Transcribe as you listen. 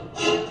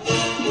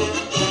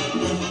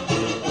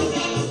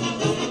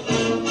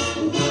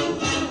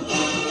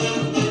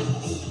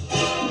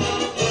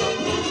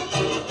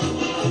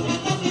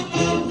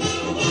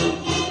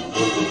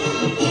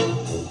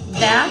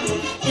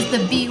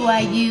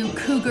BYU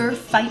Cougar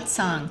Fight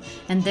Song.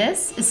 And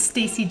this is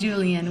Stacy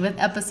Julian with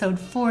episode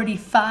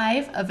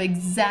 45 of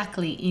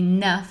Exactly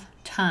Enough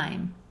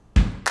Time.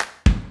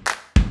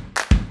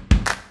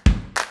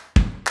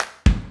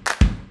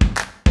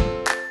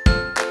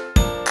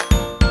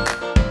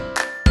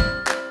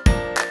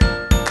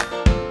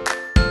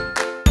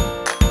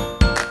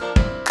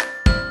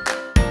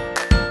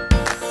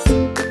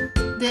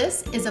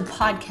 This is a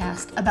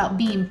podcast about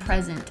being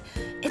present.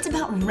 It's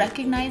about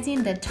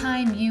recognizing the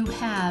time you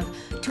have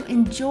to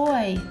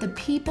enjoy the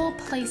people,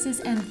 places,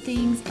 and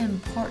things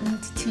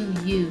important to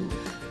you.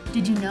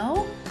 Did you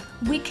know?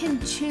 We can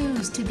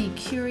choose to be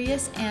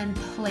curious and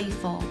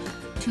playful,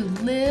 to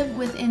live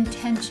with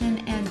intention,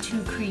 and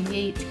to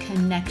create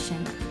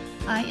connection.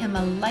 I am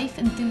a life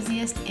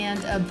enthusiast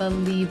and a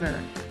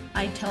believer.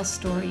 I tell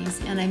stories,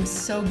 and I'm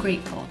so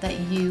grateful that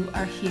you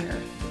are here.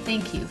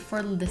 Thank you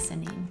for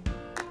listening.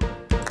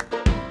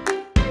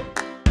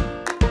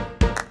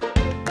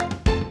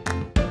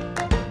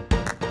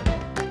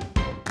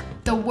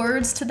 The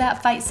words to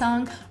that fight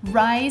song,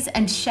 rise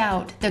and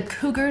shout, the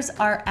Cougars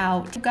are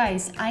out.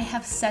 Guys, I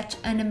have such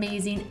an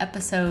amazing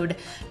episode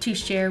to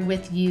share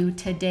with you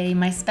today.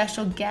 My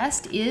special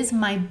guest is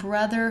my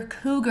brother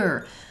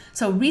Cougar.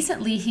 So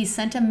recently he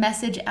sent a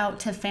message out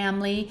to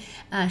family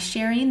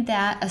sharing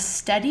that a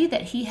study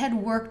that he had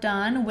worked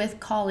on with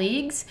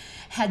colleagues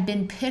had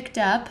been picked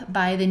up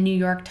by the New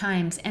York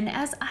Times. And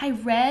as I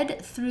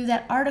read through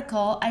that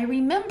article, I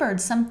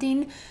remembered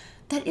something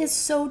that is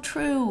so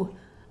true.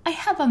 I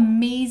have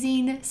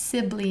amazing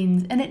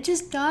siblings, and it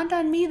just dawned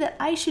on me that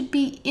I should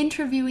be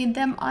interviewing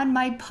them on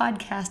my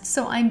podcast.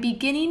 So I'm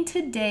beginning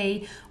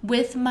today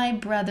with my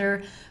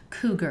brother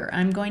Cougar.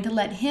 I'm going to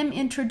let him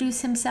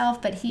introduce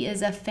himself, but he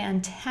is a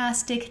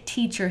fantastic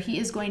teacher. He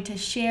is going to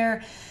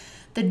share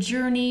the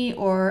journey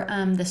or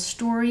the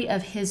story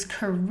of his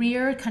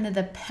career, kind of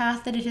the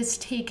path that it has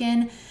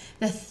taken,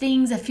 a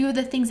few of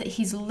the things that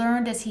he's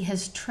learned as he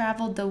has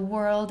traveled the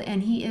world,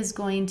 and he is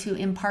going to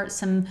impart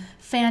some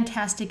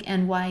fantastic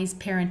and wise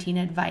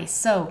parenting advice.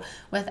 So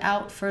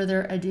without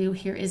further ado,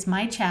 here is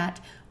my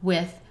chat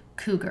with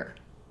Cougar.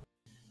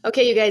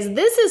 Okay, you guys,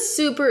 this is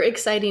super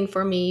exciting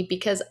for me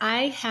because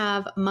I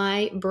have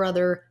my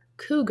brother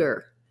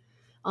Cougar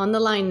on the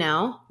line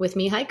now with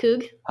me. Hi,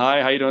 Coug.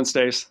 Hi, how you doing,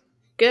 Stace?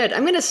 Good.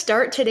 I'm going to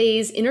start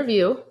today's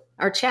interview,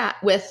 our chat,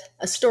 with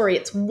a story.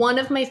 It's one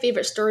of my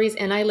favorite stories,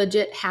 and I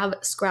legit have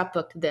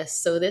scrapbooked this.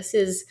 So this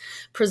is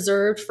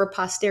preserved for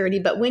posterity.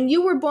 But when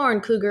you were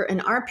born, Cougar,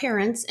 and our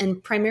parents,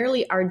 and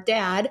primarily our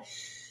dad,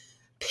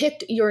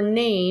 picked your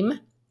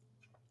name,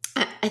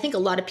 I think a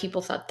lot of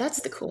people thought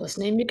that's the coolest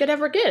name you could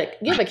ever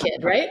give a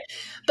kid, right?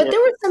 But there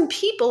were some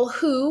people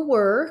who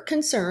were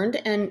concerned,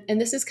 and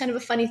this is kind of a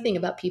funny thing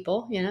about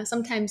people,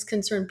 sometimes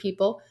concerned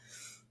people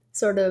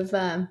sort of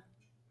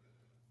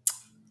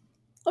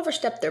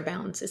overstep their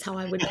bounds is how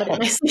I would put it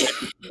nicely.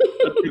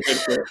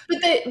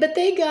 but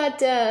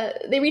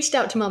they reached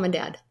out to mom and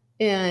dad,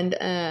 and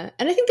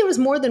I think there was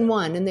more than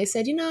one, and they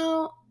said,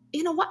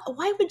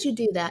 why would you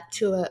do that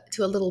to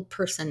a little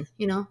person,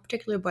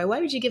 particular boy?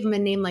 Why would you give him a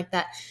name like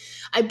that?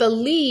 I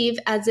believe,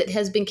 as it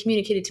has been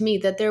communicated to me,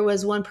 that there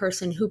was one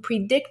person who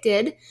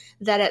predicted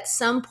that at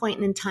some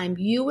point in time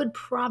you would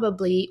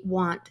probably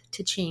want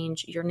to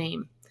change your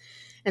name.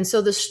 And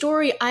so the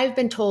story I've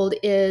been told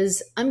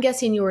is, I'm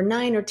guessing you were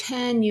 9 or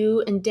 10,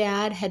 you and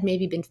dad had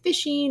maybe been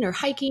fishing or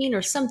hiking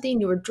or something.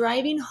 You were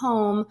driving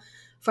home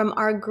from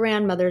our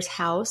grandmother's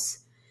house.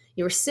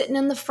 You were sitting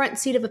in the front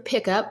seat of a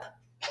pickup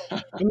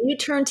and you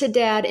turned to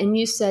dad and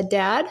you said,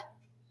 "Dad?"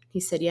 He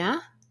said,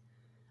 "Yeah,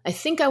 I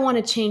think I want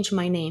to change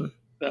my name."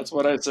 That's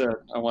what I said.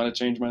 I want to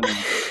change my name.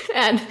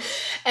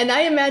 and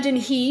I imagine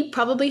he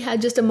probably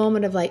had just a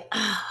moment of like,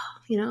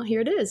 here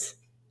it is.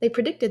 They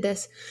predicted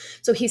this.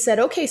 So he said,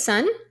 "Okay,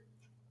 son,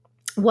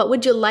 what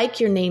would you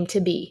like your name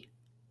to be?"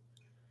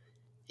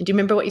 And do you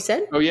remember what you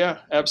said? Oh, yeah,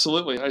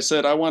 absolutely. I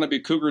said, I want to be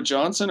Cougar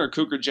Johnson or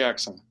Cougar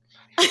Jackson.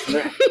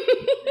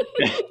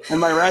 And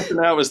my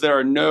rationale was there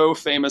are no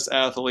famous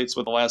athletes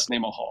with the last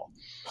name of Hall.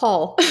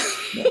 Hall.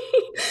 Yeah.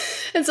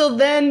 And so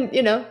then,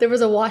 there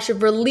was a wash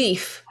of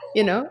relief,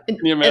 Can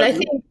you imagine? And I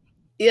think,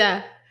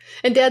 yeah.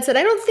 And dad said,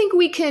 "I don't think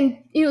we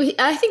can,"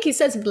 I think he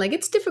said something like,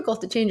 "It's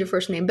difficult to change your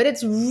first name, but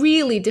it's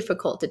really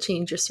difficult to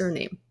change your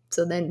surname."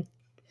 So then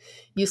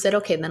you said,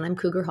 "Okay, then I'm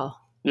Cougar Hall."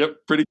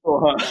 Yep. Pretty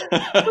cool,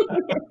 huh?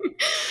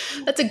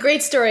 That's a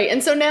great story.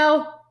 And so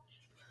now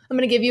I'm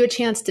going to give you a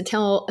chance to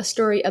tell a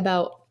story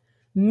about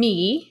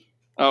me.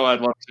 Oh,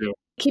 I'd love to.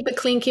 Keep it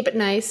clean, keep it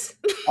nice.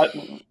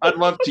 I'd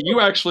love to. You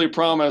actually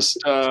promised.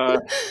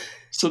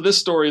 So this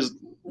story is,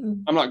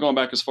 I'm not going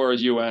back as far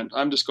as you went.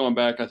 I'm just going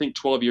back, I think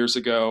 12 years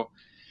ago.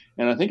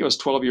 And I think it was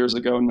 12 years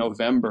ago in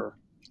November.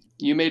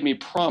 You made me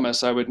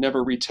promise I would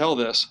never retell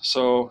this.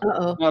 So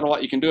Not a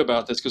lot you can do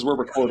about this because we're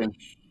recording.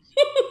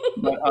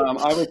 But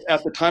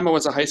at the time I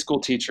was a high school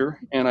teacher,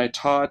 and I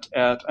taught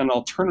at an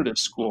alternative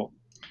school.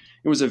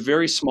 It was a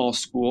very small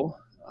school.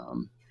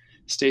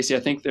 Stacy, I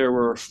think there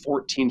were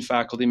 14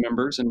 faculty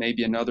members and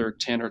maybe another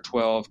 10 or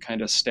 12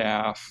 kind of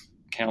staff,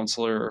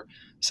 counselor,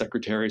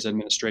 secretaries,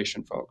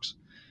 administration folks.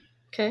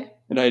 Okay.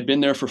 And I had been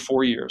there for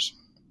 4 years.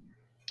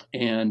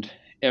 And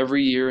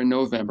every year in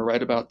November,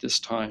 right about this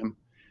time,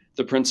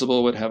 the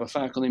principal would have a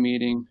faculty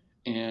meeting,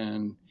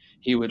 and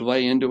he would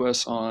lay into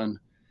us on,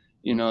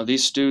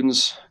 these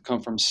students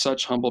come from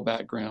such humble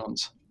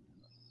backgrounds.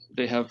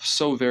 They have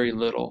so very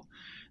little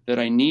that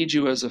I need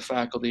you as a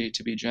faculty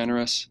to be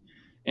generous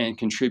and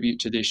contribute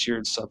to this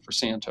year's Sub for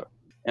Santa.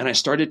 And I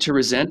started to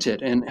resent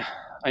it, and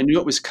I knew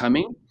it was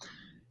coming.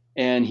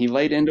 And he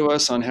laid into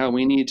us on how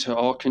we need to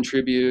all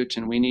contribute,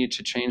 and we need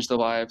to change the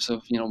lives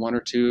of one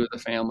or two of the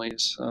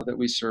families that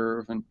we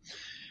serve. And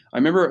I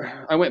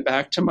remember I went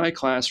back to my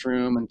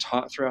classroom and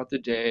taught throughout the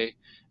day,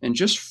 and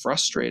just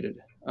frustrated.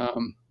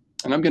 And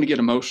I'm going to get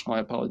emotional. I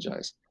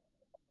apologize.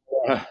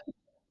 I'm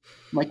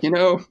like,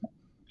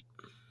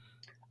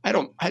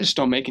 I just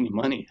don't make any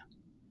money.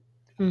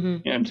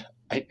 And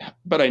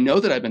but I know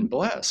that I've been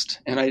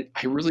blessed, and I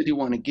really do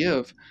want to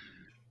give.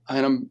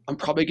 And I'm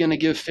probably going to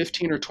give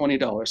 $15 or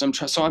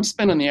 $20. So I'm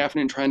spending the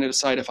afternoon trying to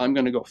decide if I'm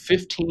going to go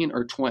 15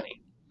 or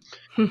 20.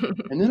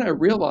 And then I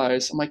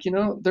realized, I'm like,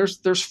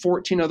 there's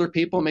 14 other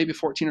people, maybe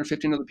 14 or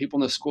 15 other people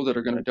in the school that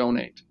are going to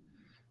donate.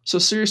 So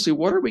seriously,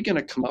 what are we going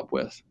to come up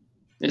with?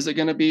 Is it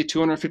going to be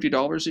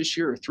 $250 this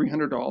year or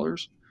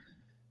 $300?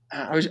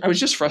 I was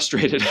just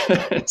frustrated.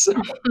 So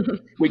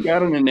we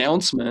got an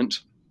announcement.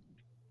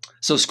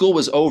 So school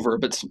was over,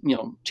 but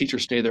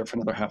teachers stay there for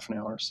another half an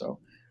hour. So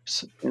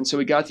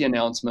we got the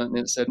announcement, and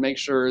it said, make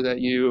sure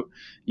that you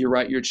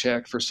write your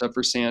check for Sub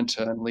for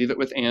Santa and leave it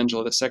with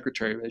Angela, the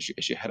secretary,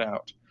 as you head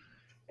out.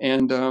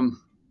 And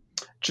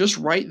just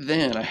right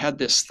then, I had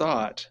this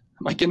thought.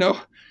 I'm like,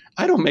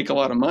 I don't make a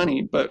lot of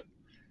money, but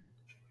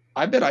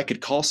I bet I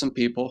could call some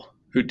people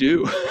who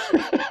do.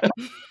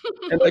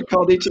 And I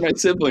called each of my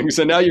siblings.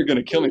 And now you're going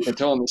to kill me for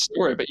telling this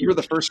story, but you were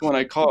the first one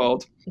I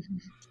called.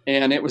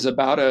 And it was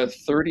about a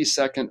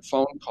 30-second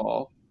phone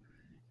call.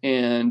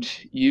 And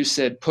you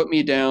said, put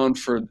me down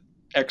for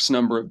X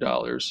number of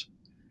dollars.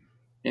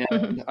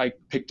 And I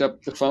picked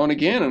up the phone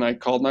again, and I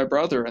called my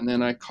brother, and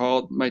then I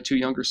called my two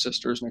younger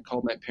sisters, and I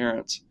called my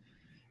parents.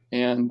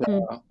 And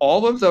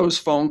all of those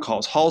phone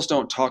calls, Halls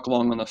don't talk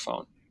long on the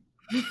phone.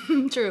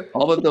 True.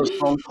 All of those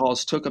phone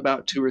calls took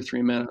about 2 or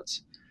 3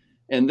 minutes.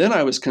 And then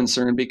I was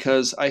concerned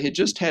because I had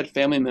just had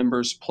family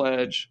members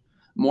pledge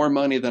more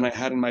money than I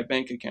had in my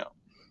bank account.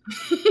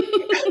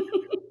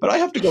 But I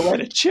have to go write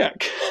a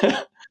check.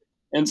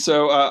 And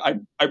so I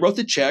wrote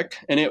the check,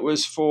 and it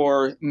was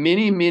for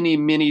many, many,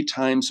 many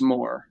times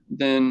more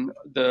than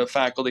the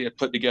faculty had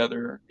put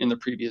together in the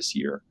previous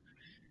year.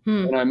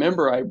 And I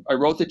remember I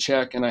wrote the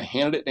check, and I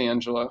handed it to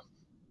Angela,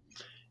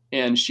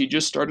 and she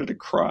just started to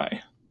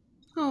cry.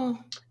 Oh.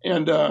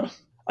 And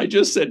I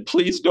just said,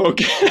 please don't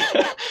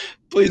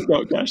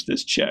cash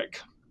this check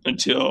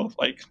until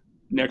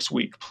next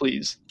week,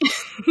 please.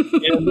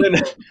 And then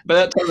by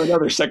that time,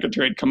 another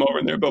secretary had come over,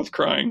 and they're both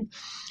crying,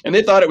 and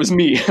they thought it was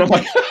me. I'm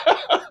like,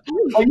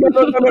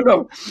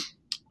 no.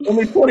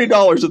 Only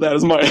 $20 of that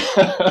is mine.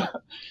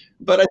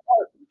 But I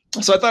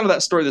thought of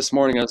that story this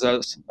morning as I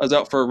was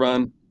out for a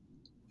run,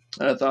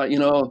 and I thought,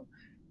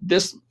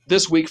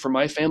 this week for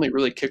my family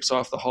really kicks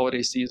off the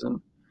holiday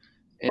season,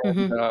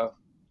 and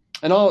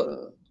and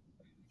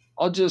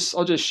I'll just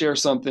share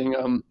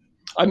something.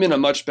 I'm in a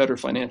much better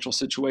financial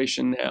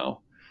situation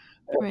now,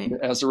 right,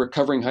 as a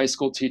recovering high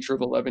school teacher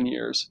of 11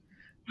 years.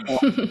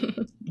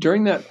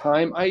 During that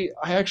time, I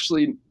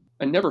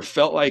never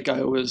felt like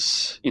I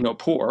was,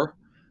 poor,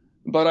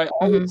 but I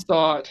always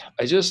thought,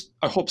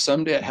 I hope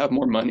someday I have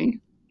more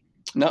money,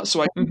 not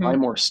so I can buy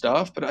more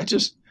stuff, but I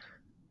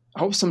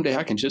hope someday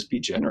I can just be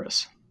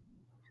generous.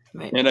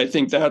 Right. And I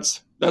think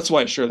that's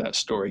why I share that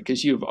story,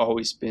 because you've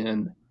always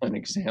been an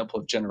example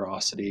of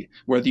generosity,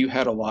 whether you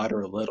had a lot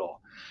or a little.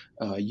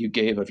 You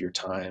gave of your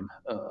time,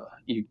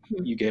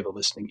 you gave a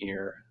listening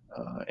ear,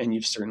 and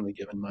you've certainly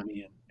given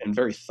money and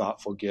very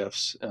thoughtful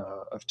gifts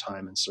of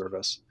time and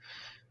service.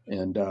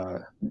 And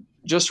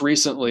just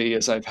recently,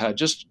 as I've had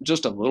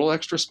just a little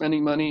extra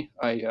spending money,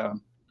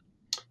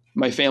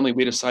 my family,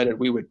 we decided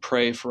we would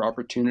pray for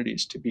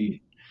opportunities to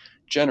be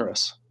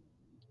generous.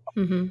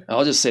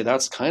 I'll just say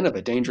that's kind of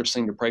a dangerous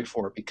thing to pray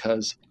for,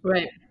 because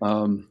right.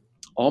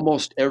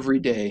 Almost every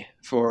day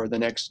for the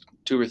next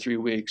 2 or 3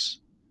 weeks,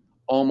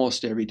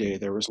 almost every day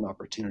there was an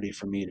opportunity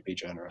for me to be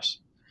generous.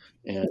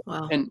 And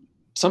wow. And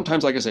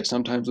sometimes, like I say,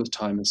 sometimes with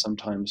time and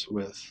sometimes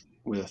with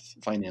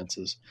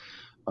finances.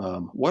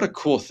 What a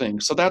cool thing.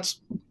 So that's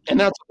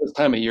what this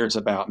time of year is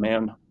about,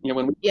 man.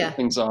 When we kick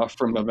things off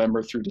from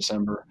November through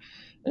December,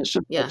 it's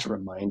just such a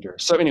reminder.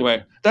 So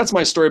anyway, that's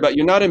my story about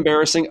you. Not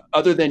embarrassing,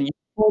 other than you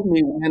told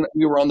me when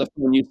we were on the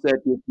phone, you said,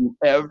 if you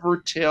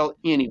ever tell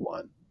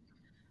anyone.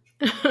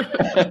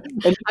 I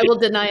will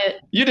deny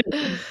it. You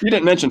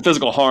didn't mention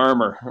physical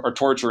harm or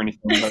torture or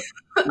anything. But,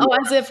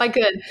 as if I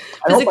could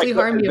physically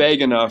harm you.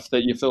 Vague enough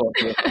that you feel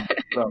like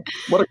so,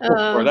 what a cool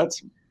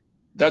story.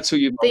 That's who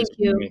you've always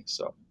been to me.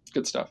 So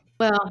good stuff.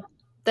 Well,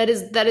 that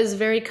is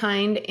very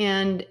kind,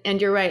 and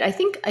you're right. I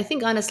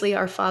think honestly,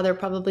 our father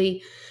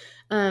probably,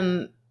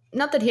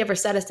 not that he ever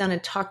sat us down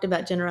and talked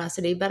about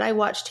generosity, but I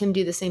watched him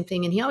do the same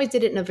thing, and he always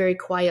did it in a very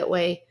quiet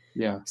way.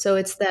 Yeah. So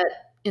it's that,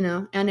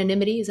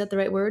 anonymity, is that the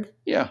right word?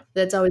 Yeah.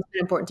 That's always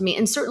been important to me.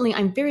 And certainly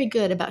I'm very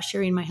good about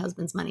sharing my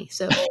husband's money.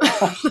 So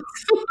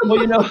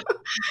Well,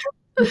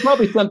 there's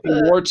probably something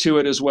more to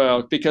it as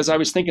well, because I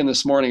was thinking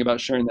this morning about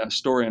sharing that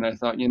story, and I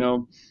thought,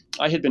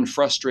 I had been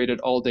frustrated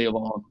all day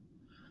long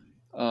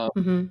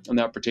Mhm. on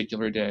that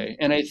particular day.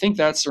 And I think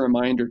that's a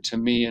reminder to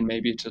me and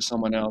maybe to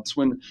someone else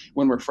when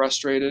we're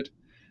frustrated,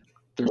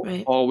 there's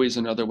Right. always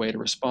another way to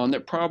respond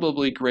that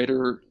probably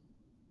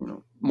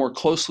more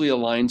closely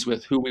aligns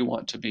with who we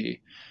want to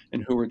be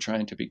and who we're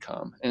trying to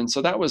become. And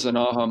so that was an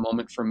aha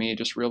moment for me,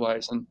 just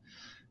realizing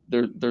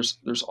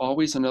there's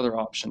always another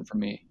option for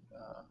me.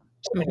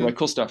 So anyway, Mhm.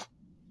 cool stuff.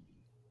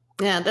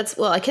 Yeah,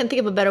 I can't think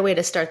of a better way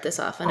to start this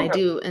off. And I Okay.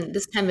 do, and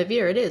this time of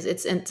year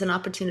it's an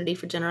opportunity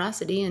for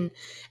generosity. And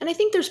I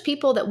think there's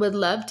people that would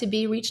love to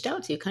be reached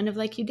out to, kind of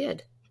like you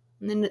did.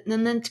 And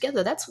then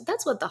together,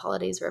 that's what the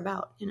holidays are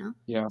about.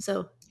 Yeah,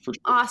 So for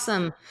sure.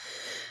 awesome.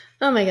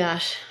 Oh my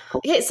gosh. Cool.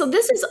 Okay, so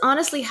this is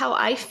honestly how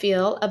I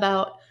feel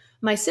about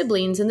my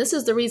siblings, and this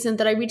is the reason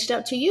that I reached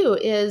out to you.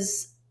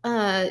 Is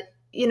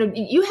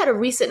you had a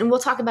recent, and we'll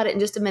talk about it in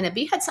just a minute,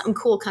 but you had something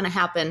cool kind of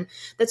happen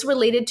that's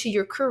related to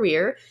your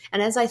career.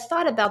 And as I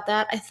thought about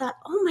that, I thought,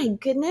 oh my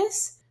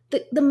goodness,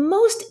 the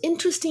most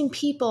interesting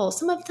people,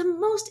 some of the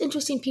most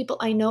interesting people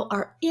I know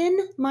are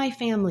in my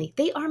family.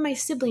 They are my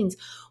siblings.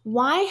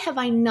 Why have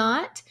I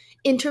not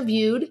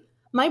interviewed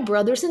my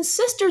brothers and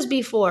sisters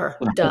before?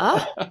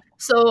 Duh.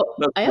 So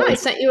That's I funny.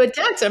 sent you a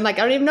text. I'm like,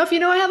 I don't even know if you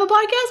know I have a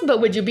podcast,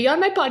 but would you be on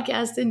my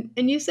podcast?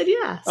 And you said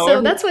yeah. Oh,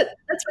 So that's what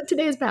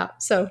today is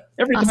about. So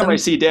every time I awesome.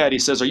 see Dad, he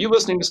says, "Are you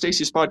listening to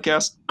Stacy's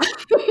podcast?"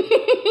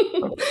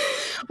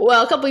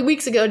 Well, a couple of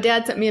weeks ago,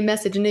 Dad sent me a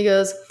message and he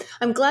goes,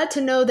 I'm glad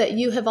to know that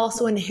you have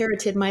also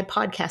inherited my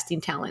podcasting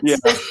Yeah,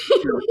 talents.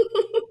 sure.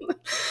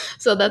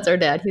 So that's our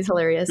dad. He's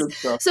hilarious. Good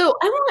stuff. So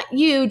I want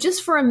you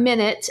just for a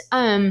minute.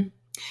 I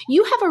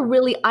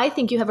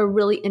think you have a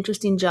really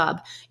interesting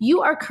job.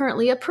 You are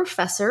currently a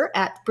professor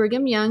at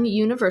Brigham Young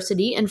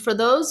University. And for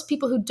those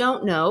people who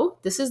don't know,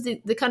 this is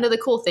the kind of the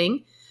cool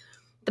thing.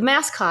 The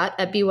mascot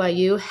at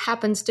BYU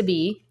happens to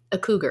be a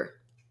cougar.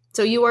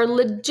 So you are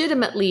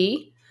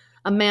legitimately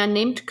a man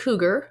named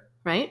Cougar,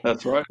 right?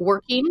 That's right.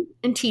 Working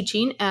and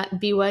teaching at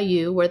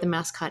BYU, where the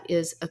mascot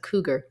is a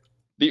cougar.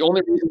 The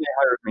only reason they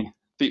hired me.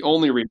 The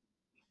only reason.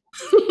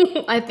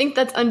 I think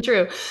that's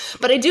untrue.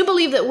 But I do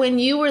believe that when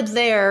you were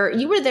there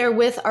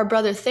with our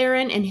brother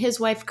Theron and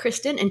his wife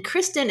Kristen. And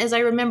Kristen, as I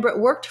remember it,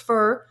 worked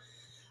for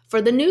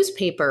the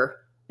newspaper.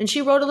 And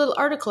she wrote a little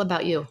article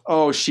about you.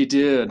 Oh, she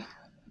did.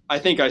 I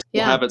think I still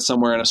Yeah. have it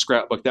somewhere in a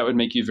scrapbook. That would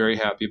make you very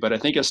happy, but I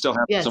think I still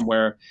have it Yes.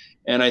 somewhere.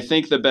 And I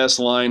think the best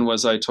line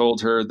was I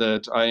told her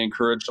that I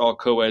encouraged all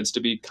co-eds to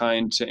be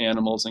kind to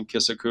animals and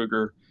kiss a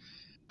cougar.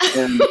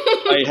 And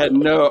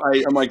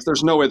I'm like,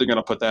 there's no way they're going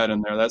to put that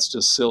in there. That's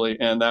just silly.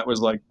 And that was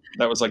like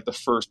the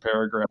first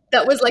paragraph.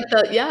 That was like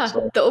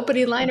So the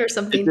opening line or it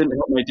something. didn't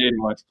help my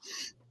dating life.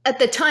 At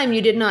the time,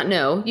 you did not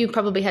know. You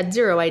probably had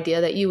zero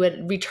idea that you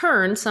would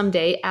return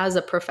someday as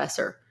a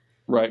professor.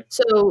 Right.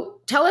 So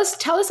tell us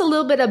a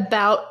little bit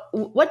about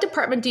what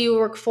department do you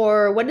work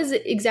for? What is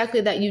it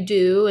exactly that you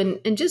do?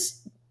 And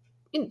just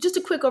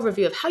a quick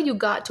overview of how you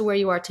got to where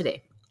you are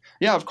today.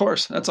 Yeah, of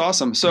course. That's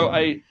awesome. So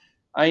I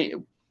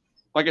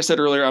like I said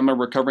earlier, I'm a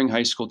recovering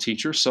high school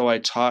teacher. So I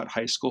taught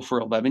high school for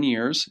 11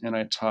 years, and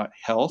I taught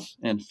health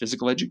and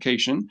physical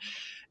education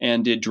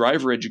and did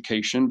driver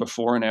education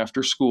before and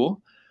after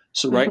school.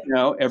 So right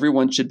now,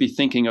 everyone should be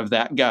thinking of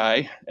that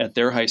guy at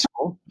their high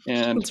school.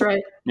 And That's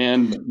right.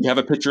 And you have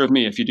a picture of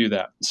me if you do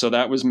that. So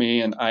that was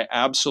me, and I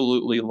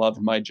absolutely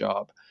loved my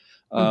job.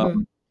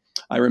 Mm-hmm.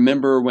 I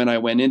remember when I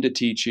went into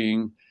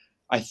teaching,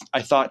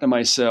 I thought to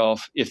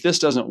myself, if this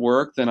doesn't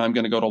work, then I'm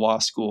going to go to law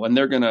school. And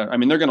they're going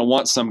to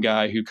want some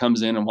guy who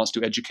comes in and wants to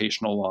do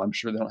educational law. I'm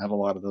sure they don't have a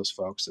lot of those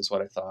folks, is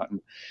what I thought.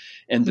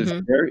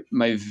 And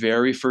my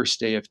very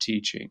first day of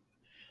teaching,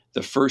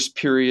 the first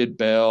period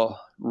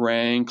bell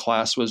rang,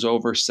 class was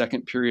over,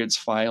 second period's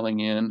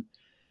filing in.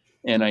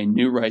 And I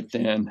knew right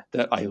then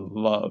that I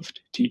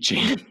loved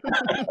teaching.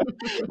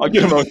 I'll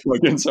get emotional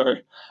again.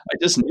 Sorry. I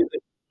just knew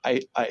that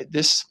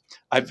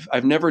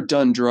I've never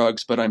done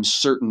drugs, but I'm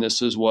certain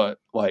this is what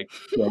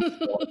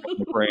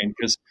the brain,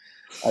 because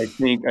I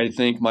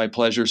think my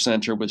pleasure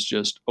center was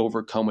just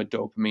overcome with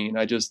dopamine.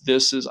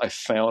 I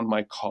found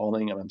my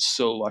calling, and I'm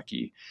so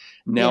lucky.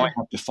 Now I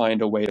have to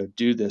find a way to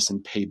do this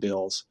and pay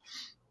bills.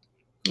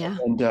 Yeah.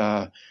 And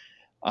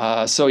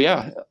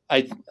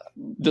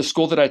the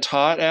school that I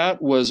taught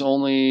at was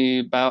only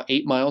about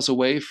 8 miles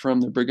away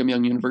from the Brigham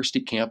Young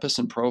University campus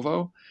in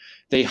Provo.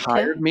 They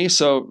hired me.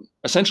 So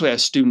essentially I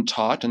student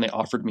taught, and they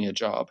offered me a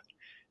job.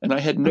 And I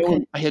had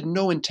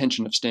no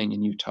intention of staying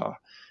in Utah.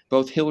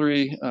 Both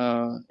Hillary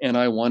and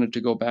I wanted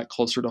to go back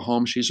closer to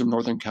home. She's from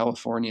Northern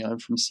California. I'm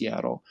from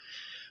Seattle.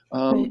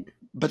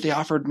 But they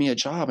offered me a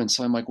job. And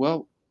so I'm like,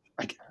 well,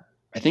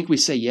 I think we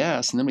say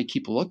yes, and then we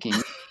keep looking.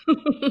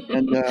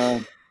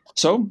 And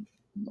so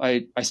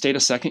I stayed a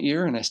second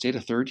year, and I stayed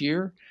a third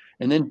year.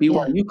 And then Yeah.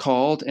 BYU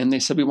called and they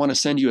said, we want to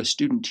send you a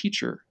student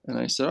teacher. And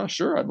I said, oh,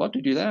 sure, I'd love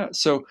to do that.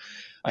 So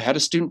I had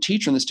a student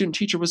teacher, and the student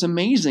teacher was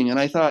amazing. And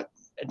I thought,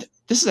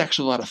 this is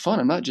actually a lot of fun.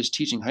 I'm not just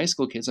teaching high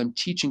school kids. I'm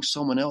teaching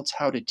someone else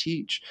how to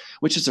teach,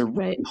 which is a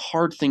really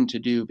hard thing to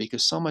do,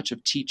 because so much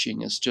of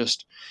teaching is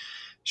just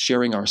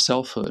sharing our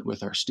selfhood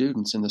with our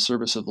students in the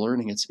service of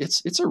learning.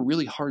 It's a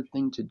really hard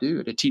thing to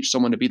do, to teach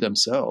someone to be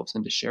themselves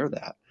and to share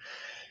that.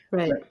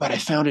 Right. But I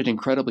found it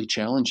incredibly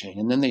challenging,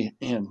 and then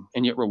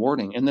and yet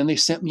rewarding. And then they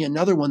sent me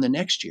another one the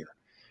next year,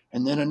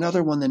 and then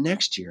another one the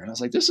next year. And I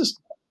was like, this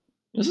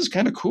is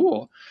kind of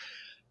cool.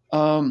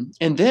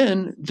 And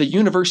then the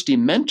university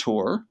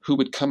mentor, who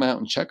would come out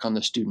and check on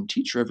the student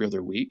teacher every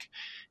other week,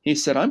 he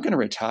said, I'm going to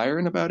retire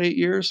in about 8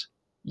 years.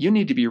 You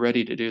need to be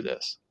ready to do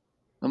this.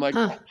 I'm like,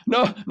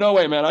 no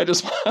way, man. I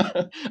just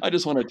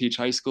want to teach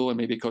high school and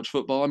maybe coach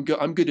football. I'm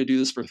good to do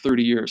this for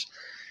 30 years.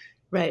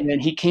 Right. And then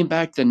he came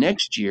back the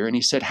next year and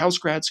he said, how's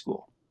grad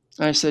school?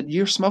 And I said,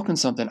 you're smoking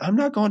something. I'm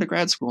not going to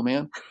grad school,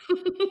 man.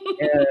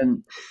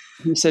 And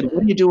he said,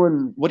 what are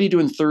you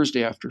doing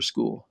Thursday after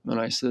school? And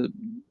I said,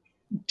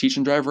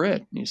 teaching driver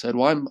ed. And he said,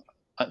 well,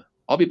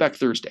 I'll be back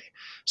Thursday.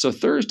 So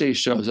Thursday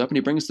shows up and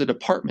he brings the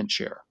department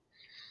chair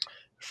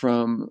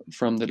from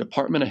the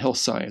Department of Health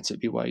Science at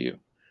BYU.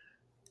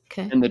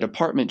 Okay. And the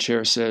department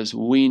chair says,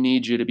 we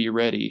need you to be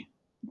ready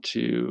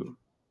to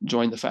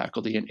join the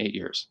faculty in 8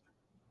 years.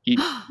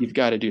 You've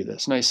got to do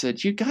this. And I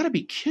said, you got to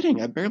be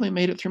kidding. I barely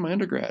made it through my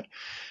undergrad.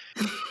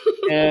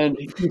 And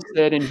he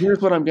said, and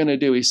here's what I'm going to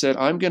do. He said,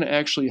 I'm going to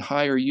actually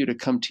hire you to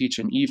come teach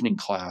an evening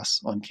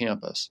class on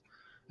campus.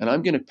 And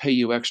I'm going to pay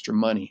you extra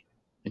money.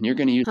 And you're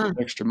going to use that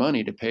extra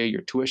money to pay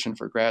your tuition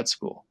for grad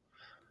school.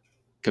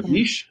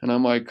 Capiche? And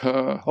I'm like,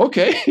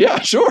 okay, yeah,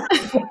 sure.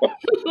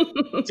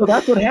 So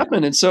that's what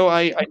happened. And so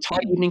I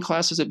taught evening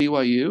classes at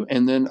BYU.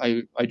 And then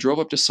I drove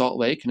up to Salt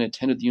Lake and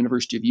attended the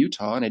University of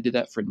Utah. And I did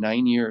that for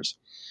 9 years.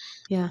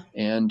 Yeah.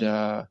 And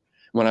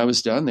when I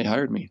was done, they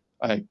hired me.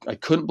 I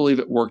couldn't believe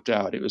it worked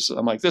out.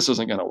 I'm like, this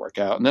isn't going to work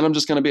out. And then I'm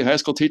just going to be a high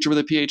school teacher with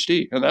a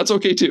PhD. And that's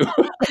okay too.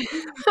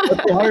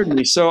 But they hired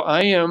me. So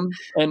I am,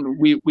 and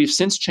we've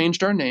since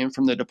changed our name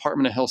from the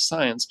Department of Health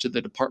Science to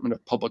the Department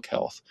of Public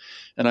Health.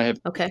 And I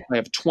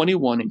have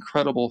 21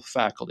 incredible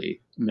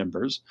faculty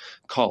members,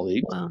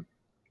 colleagues. Wow.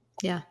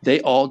 Yeah.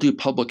 They all do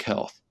public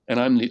health. And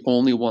I'm the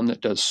only one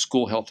that does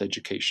school health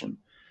education.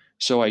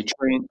 So I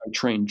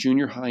train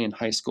junior high and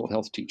high school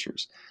health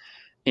teachers.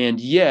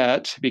 And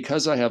yet,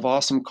 because I have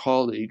awesome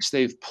colleagues,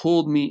 they've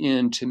pulled me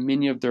into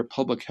many of their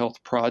public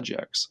health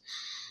projects.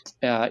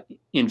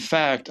 In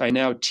fact, I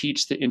now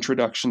teach the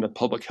Introduction to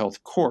Public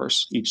Health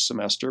course each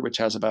semester, which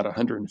has about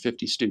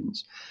 150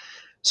 students.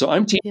 So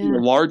I'm teaching the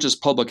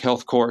largest public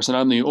health course, and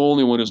I'm the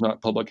only one who's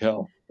not public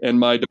health.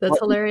 And that's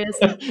hilarious.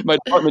 My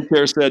department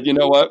chair said, you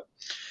know what?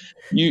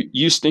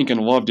 You stinking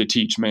love to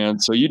teach, man.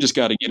 So you just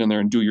got to get in there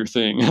and do your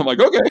thing. I'm like,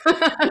 okay.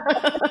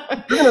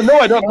 You're going to know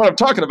I don't know what I'm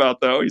talking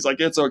about, though. He's like,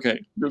 it's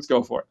okay. Let's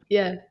go for it.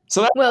 Yeah.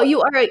 So well,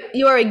 you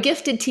are a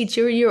gifted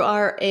teacher. You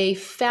are a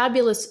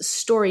fabulous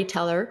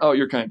storyteller. Oh,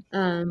 you're kind.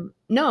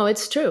 No,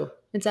 it's true.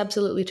 It's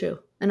absolutely true.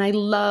 And I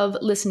love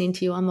listening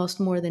to you almost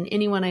more than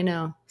anyone I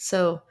know.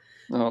 So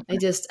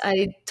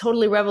I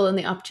totally revel in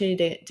the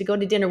opportunity to go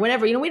to dinner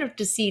whenever, we don't have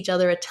to see each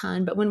other a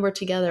ton, but when we're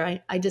together,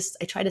 I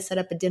try to set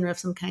up a dinner of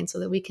some kind so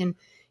that we can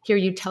hear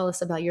you tell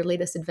us about your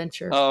latest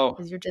adventure. Oh,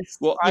 you've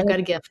got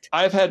a gift.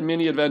 I've had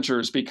many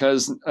adventures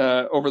because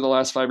over the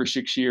last 5 or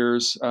 6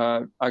 years,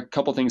 a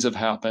couple things have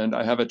happened.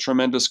 I have a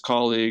tremendous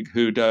colleague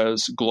who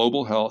does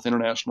global health,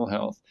 international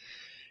health.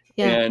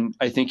 Yeah. And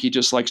I think he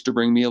just likes to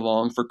bring me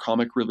along for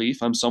comic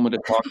relief. I'm someone to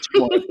talk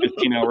to on a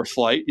 15-hour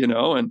flight,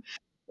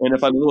 and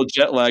if I'm a little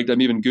jet lagged,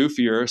 I'm even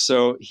goofier.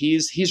 So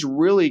he's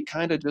really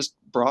kind of just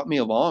brought me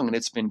along, and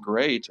it's been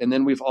great. And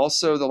then we've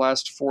also, the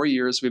last 4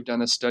 years, we've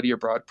done a study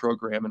abroad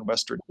program in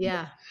Western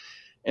Europe.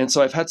 And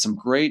so I've had some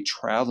great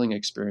traveling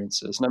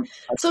experiences.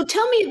 So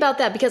tell me about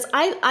that, because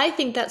I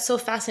think that's so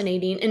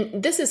fascinating.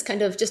 And this is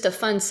kind of just a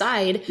fun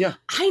side. Yeah.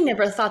 I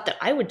never thought that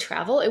I would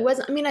travel. It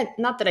wasn't,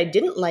 not that I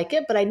didn't like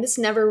it, but I just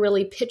never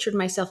really pictured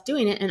myself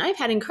doing it. And I've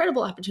had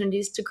incredible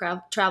opportunities to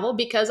travel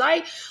because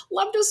I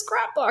love to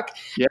scrapbook.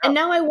 Yeah. And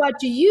now I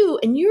watch you,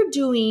 and you're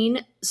doing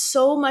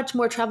so much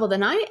more travel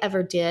than I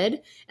ever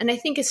did. And I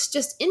think it's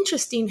just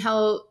interesting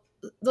how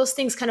those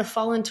things kind of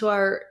fall into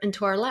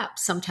our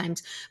laps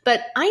sometimes.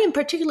 But I am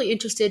particularly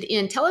interested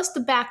in, tell us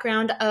the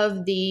background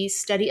of the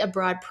study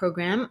abroad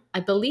program. I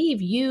believe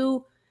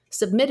you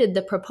submitted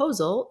the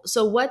proposal.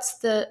 So what's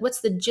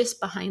the gist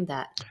behind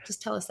that?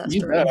 Just tell us that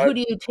story. Who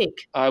do you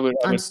take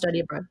on study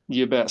abroad?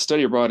 You bet.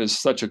 Study abroad is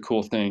such a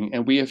cool thing.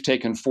 And we have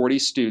taken 40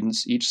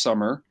 students each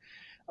summer.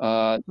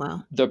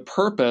 Wow. The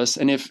purpose,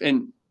 and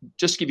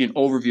just to give you an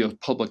overview of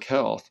public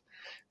health,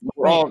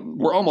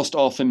 we're almost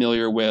all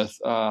familiar with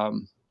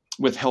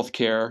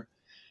healthcare,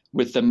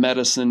 with the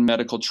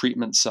medical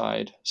treatment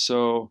side.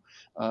 So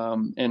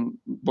And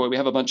boy, we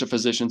have a bunch of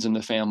physicians in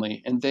the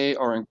family, and they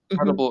are Mm-hmm.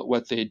 incredible at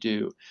what they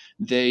do.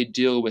 They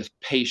deal with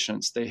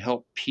patients, they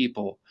help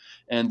people,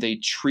 and they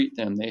treat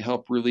them. They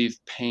help relieve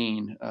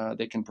pain.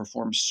 They can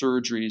perform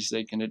surgeries.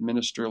 They can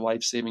administer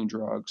life-saving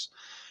drugs.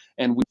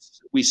 And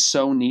we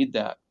so need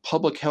that.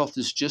 Public health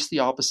is just the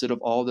opposite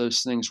of all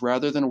those things.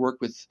 Rather than work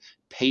with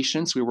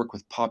patients, we work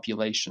with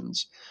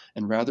populations.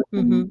 And rather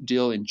than Mm-hmm.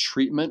 deal in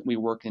treatment, we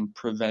work in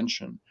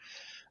prevention.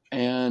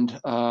 And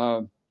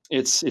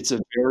it's a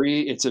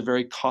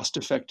very cost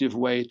effective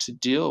way to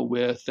deal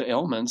with the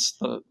ailments,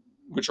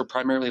 which are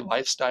primarily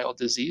lifestyle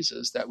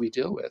diseases that we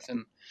deal with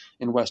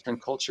in Western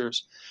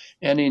cultures.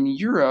 And in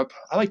Europe,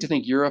 I like to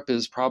think Europe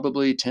is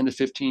probably 10 to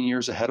 15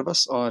 years ahead of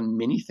us on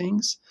many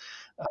things,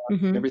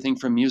 Mm-hmm. everything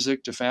from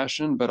music to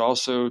fashion, but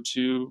also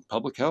to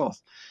public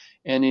health.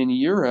 And in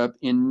Europe,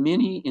 in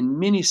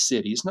many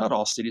cities, not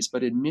all cities,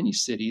 but in many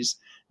cities,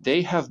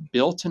 they have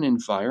built an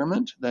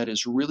environment that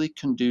is really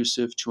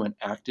conducive to an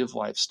active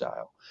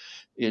lifestyle.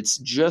 It's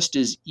just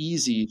as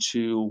easy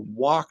to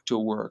walk to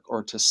work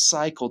or to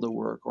cycle to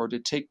work or to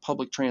take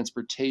public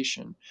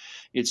transportation.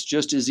 It's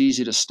just as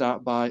easy to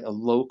stop by a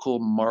local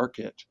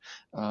market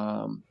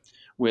um,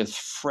 with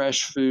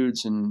fresh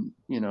foods and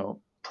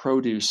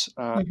produce,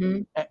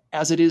 Mm-hmm.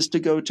 as it is to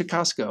go to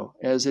Costco,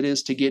 as it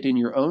is to get in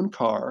your own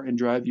car and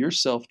drive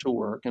yourself to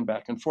work and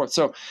back and forth.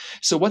 So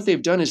what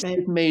they've done is Right.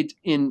 they've made,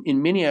 in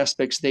many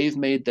aspects, they've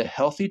made the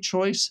healthy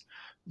choice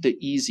the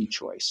easy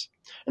choice,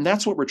 and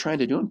that's what we're trying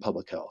to do in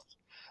public health.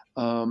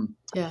 Um,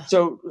 Yeah.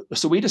 so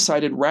we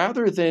decided,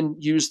 rather than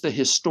use the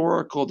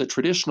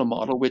traditional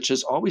model, which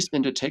has always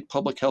been to take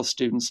public health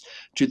students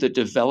to the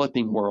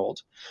developing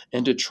world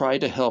and to try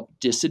to help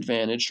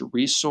disadvantaged,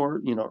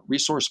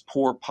 resource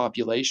poor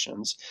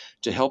populations,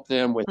 to help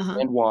them with Uh-huh.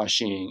 hand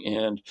washing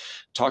and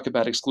talk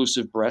about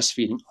exclusive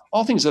breastfeeding,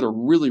 all things that are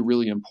really,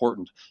 really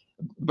important.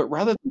 But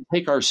rather than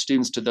take our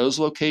students to those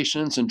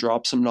locations and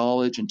drop some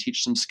knowledge and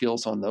teach some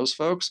skills on those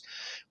folks,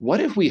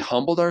 what if we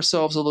humbled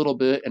ourselves a little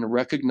bit and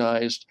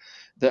recognized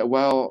that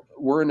while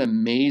we're an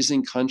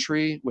amazing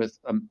country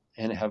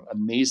and have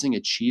amazing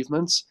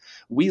achievements,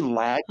 we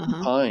lag Uh-huh.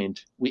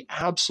 behind. We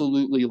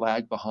absolutely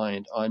lag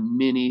behind on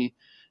many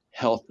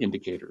health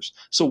indicators.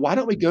 So why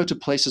don't we go to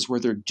places where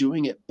they're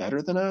doing it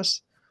better than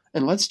us?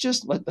 And let's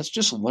just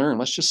learn.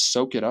 Let's just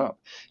soak it up.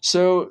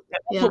 So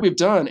that's what Yeah. we've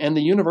done. And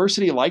the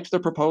university liked the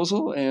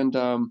proposal, and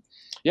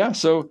yeah,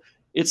 so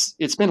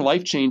it's been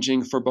life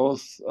changing for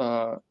both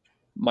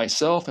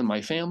myself and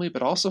my family,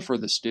 but also for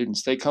the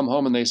students. They come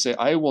home and they say,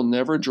 "I will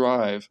never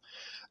drive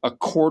a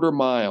quarter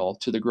mile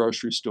to the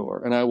grocery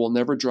store, and I will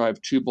never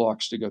drive 2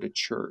 blocks to go to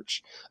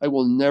church. I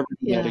will never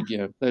do that Yeah.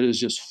 again. That is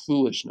just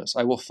foolishness.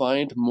 I will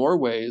find more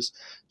ways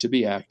to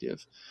be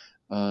active."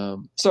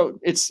 So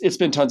it's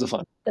been tons of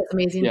fun. That's Yeah.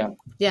 amazing.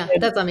 Yeah,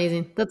 And that's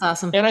amazing. That's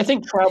awesome. and I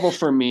think travel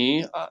for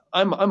me,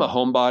 I'm a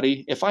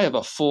homebody. If I have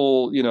a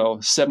full,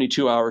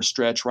 72-hour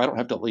stretch where I don't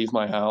have to leave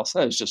my house,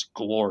 that is just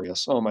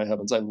glorious. Oh my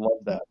heavens, I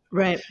love that.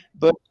 Right.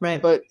 But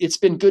Right. but it's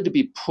been good to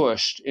be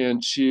pushed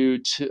and to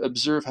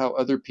observe how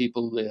other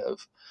people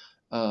live,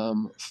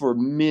 for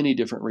many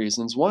different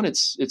reasons. One,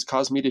 it's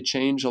caused me to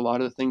change a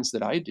lot of the things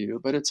that I do,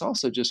 but it's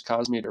also just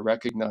caused me to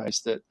recognize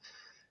that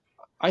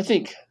I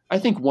think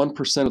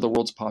 1% of the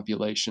world's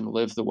population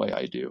live the way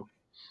I do.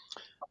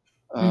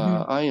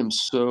 Mm-hmm. I am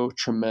so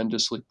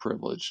tremendously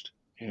privileged,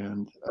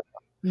 and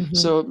Mm-hmm.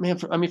 so, man,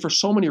 for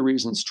so many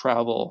reasons,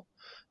 travel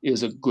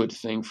is a good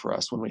thing for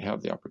us when we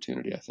have the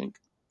opportunity, I think.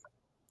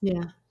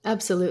 Yeah,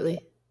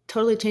 absolutely.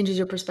 Totally changes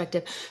your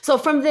perspective. So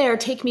from there,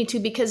 take me to,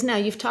 because now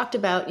you've talked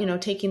about,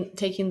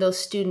 taking those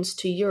students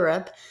to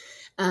Europe,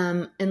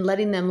 and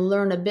letting them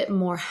learn a bit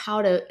more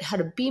how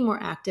to be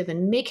more active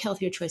and make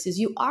healthier choices.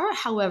 You are,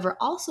 however,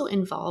 also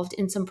involved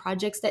in some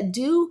projects that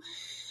do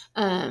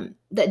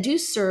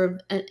serve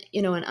an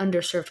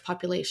underserved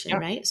population, Yeah.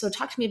 right? So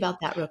talk to me about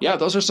that real Yeah,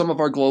 quick. those are some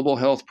of our global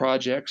health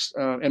projects.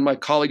 And my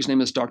colleague's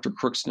name is Dr.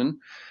 Crookston.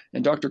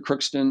 And Dr.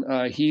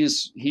 Crookston,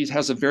 he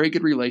has a very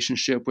good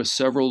relationship with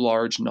several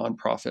large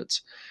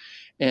nonprofits.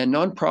 And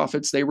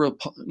nonprofits,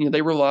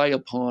 they rely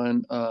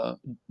upon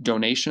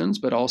donations,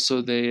 but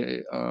also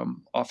they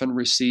often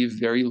receive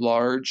very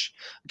large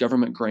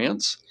government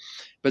grants.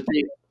 But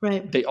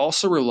Right. they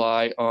also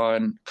rely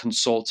on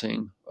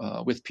consulting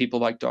with people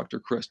like Dr.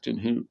 Kristen,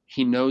 who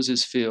he knows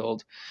his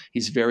field.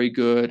 He's very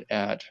good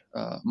at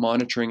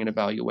monitoring and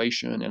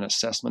evaluation and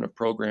assessment of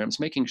programs,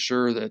 making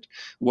sure that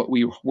what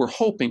we were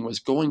hoping was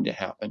going to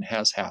happen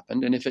has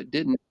happened, and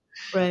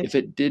Right. if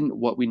it didn't,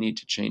 what we need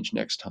to change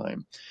next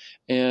time.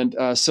 And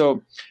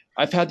so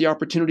I've had the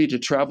opportunity to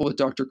travel with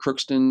Dr.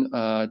 Crookston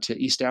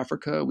to East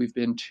Africa. We've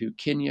been to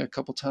Kenya a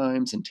couple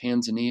times and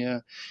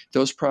Tanzania.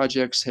 Those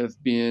projects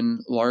have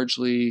been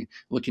largely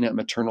looking at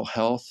maternal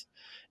health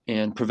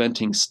and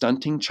preventing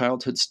stunting,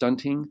 childhood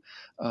stunting.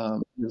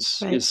 Right.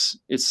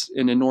 It's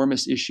an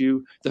enormous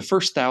issue. The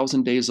first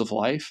 1,000 days of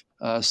life,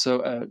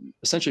 so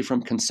essentially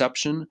from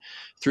conception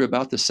through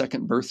about the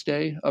second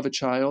birthday of a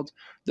child,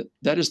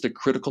 that is the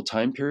critical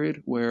time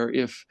period where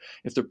if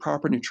the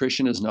proper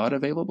nutrition is not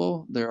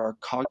available, there are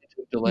cognitive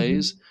Hmm.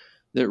 delays.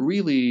 that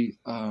really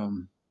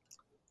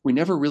we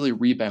never really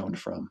rebound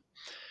from.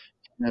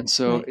 And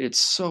so Right. it's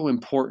so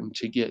important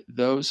to get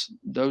those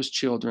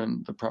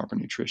children the proper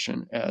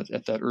nutrition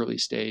at that early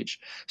stage.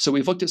 So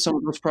we've looked at some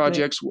of those Right.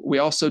 projects. We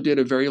also did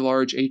a very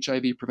large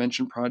HIV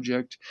prevention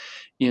project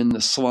in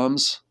the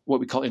slums, what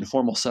we call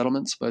informal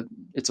settlements, but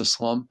it's a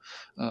slum,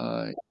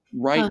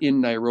 right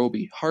in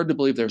Nairobi. Hard to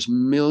believe there's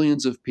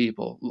millions of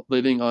people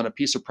living on a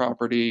piece of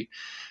property,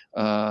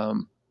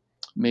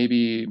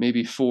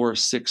 maybe 4 or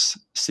 6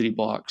 city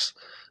blocks,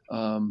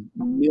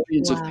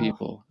 millions of Wow.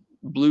 people,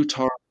 blue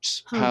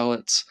tarps,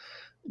 pallets,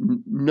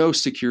 no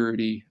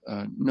security,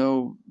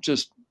 no,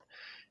 just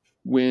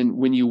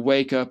when you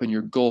wake up and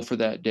your goal for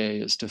that day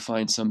is to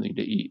find something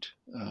to eat.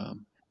 Oh my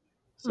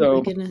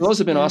So goodness. those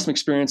have been Yeah. awesome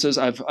experiences.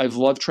 I've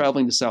loved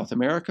traveling to South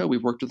America.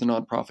 We've worked with a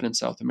nonprofit in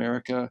South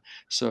America,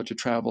 so to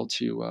travel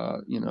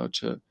to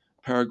to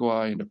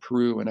Paraguay and to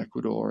Peru and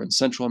Ecuador and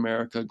Central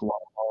America,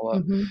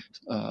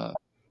 Guatemala.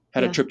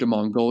 Had a Yeah. trip to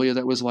Mongolia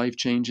that was life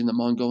changing. The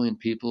Mongolian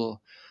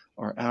people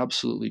are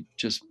absolutely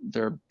just,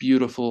 they're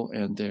beautiful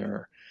and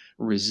they're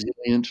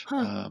resilient.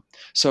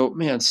 So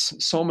man,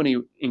 so many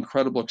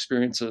incredible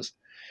experiences.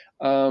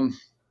 Do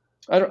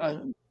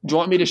you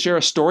want me to share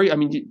a story? I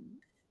mean,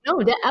 No,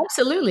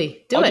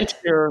 absolutely. Do I'll it.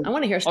 just share. I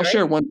want to hear a I'll story.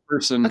 share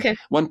Okay.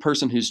 one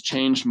person who's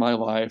changed my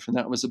life, and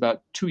that was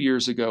about 2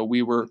 years ago.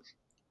 We were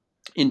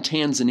in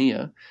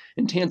Tanzania,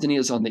 and Tanzania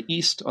is on the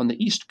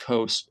east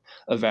coast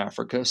of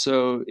Africa.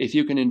 So if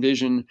you can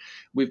envision,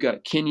 we've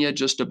got Kenya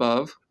just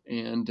above,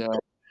 and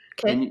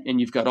Okay.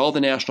 you've got all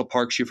the national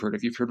parks you've heard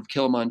of. You've heard of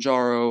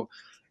Kilimanjaro,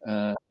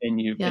 and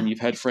Yeah. you've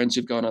had friends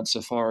who've gone on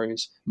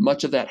safaris.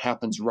 Much of that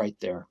happens right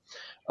there.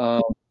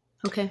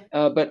 Okay.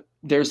 But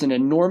there's an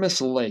enormous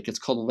lake. It's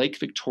called Lake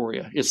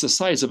Victoria. It's the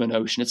size of an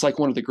ocean. It's like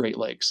one of the Great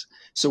Lakes.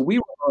 So we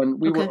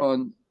were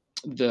on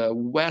the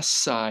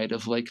west side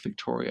of Lake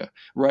Victoria,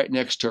 right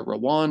next to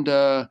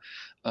Rwanda.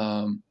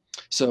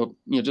 So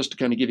just to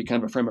kind of give you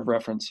kind of a frame of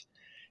reference.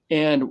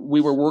 And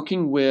we were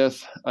working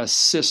with a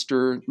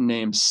sister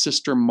named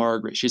Sister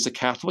Margaret. She's a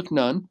Catholic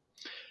nun.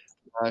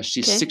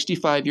 She's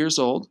 65 years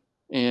old,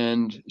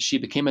 and she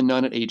became a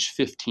nun at age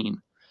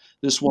 15.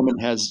 This woman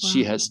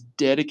she has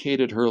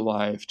dedicated her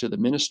life to the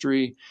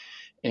ministry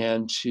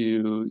and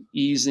to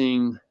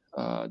easing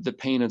the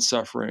pain and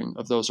suffering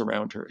of those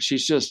around her. She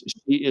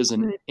is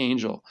an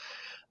angel.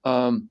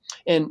 And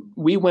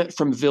we went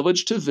from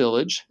village to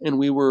village, and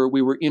we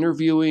were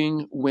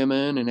interviewing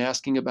women and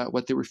asking about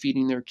what they were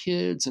feeding their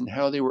kids and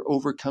how they were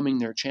overcoming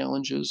their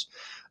challenges.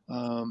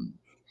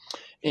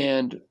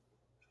 And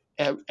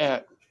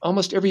at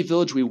almost every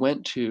village we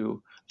went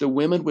to, the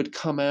women would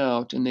come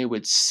out and they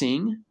would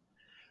sing,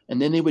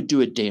 and then they would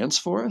do a dance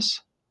for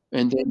us.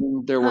 And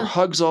then there were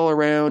hugs all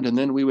around, and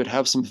then we would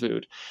have some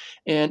food.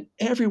 And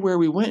everywhere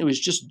we went, it was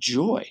just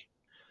joy.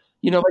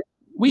 Like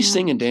we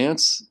sing and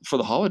dance for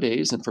the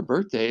holidays and for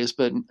birthdays,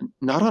 but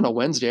not on a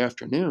Wednesday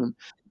afternoon.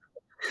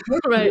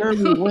 Where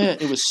we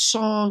went, it was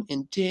song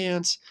and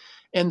dance,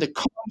 and the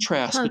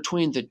contrast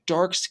between the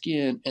dark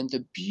skin and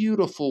the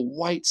beautiful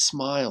white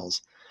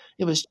smiles.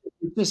 It's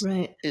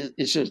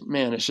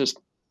just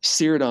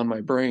seared on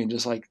my brain,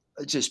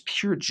 just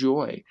pure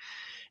joy.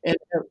 And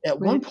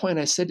at one point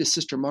I said to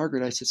Sister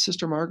Margaret,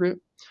 Sister Margaret,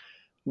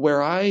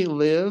 where I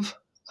live,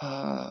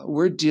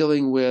 we're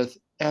dealing with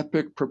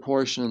epic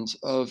proportions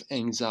of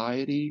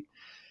anxiety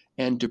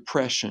and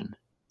depression,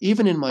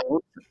 even in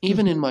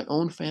my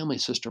own family,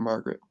 Sister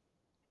Margaret.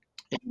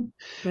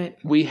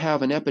 We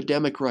have an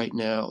epidemic right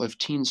now of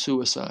teen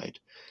suicide.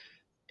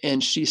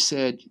 And she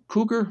said,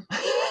 Cougar,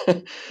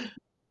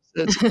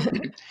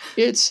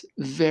 it's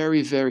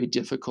very, very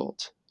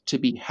difficult to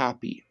be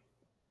happy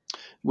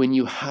when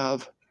you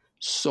have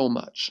so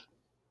much.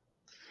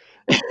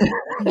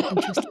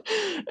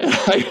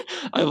 I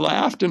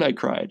laughed and I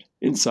cried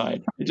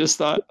inside. I just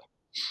thought,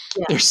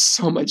 there's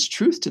so much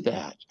truth to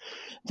that.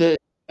 That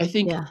I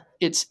think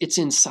it's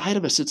inside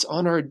of us. It's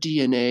on our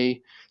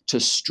DNA to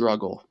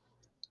struggle.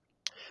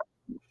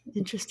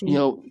 Interesting.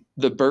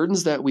 The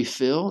burdens that we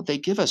feel, they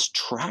give us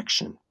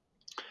traction.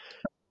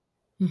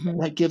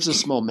 That gives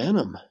us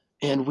momentum,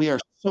 and we are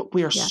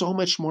so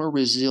much more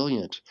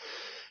resilient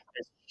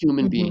as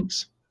human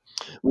beings.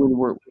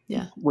 When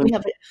we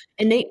have an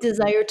innate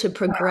desire to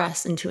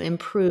progress and to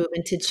improve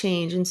and to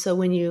change. And so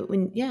when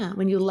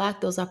you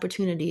lack those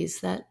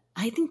opportunities, that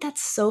I think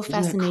that's so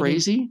fascinating. Isn't that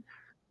crazy?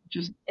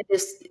 It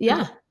is,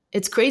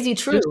 it's crazy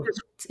true.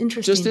 It's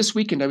interesting. Just this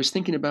weekend, I was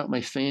thinking about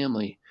my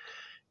family,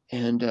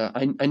 and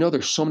I know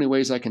there's so many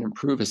ways I can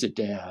improve as a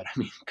dad. I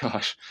mean,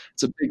 gosh,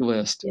 it's a big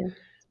list. Yeah.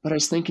 But I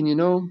was thinking,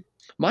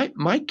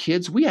 my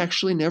kids, we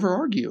actually never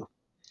argue.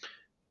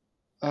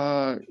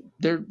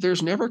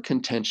 There's never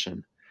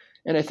contention.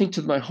 And I think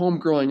to my home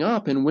growing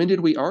up, and when did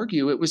we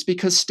argue? It was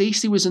because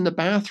Stacy was in the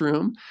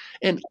bathroom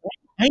and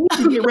I need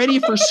to get ready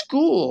for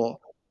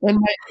school. And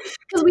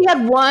because we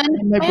had one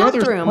my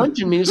brother's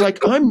punching me. He's like,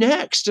 I'm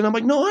next. And I'm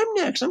like, no, I'm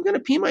next. I'm going to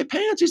pee my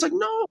pants. He's like,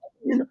 no.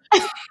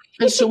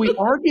 And so we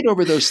argued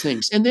over those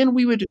things. And then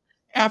we would,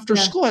 after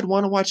school, I'd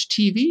want to watch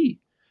TV.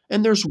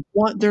 And there's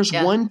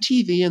Yeah. one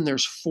TV and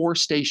there's 4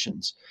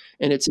 stations.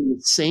 And it's in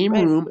the same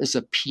Right. room as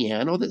a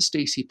piano that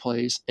Stacy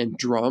plays and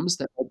drums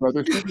that my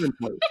brother Henry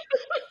plays.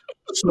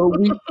 So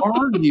we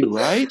argue,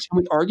 right?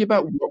 We argue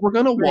about what we're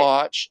gonna Right.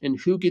 watch and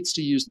who gets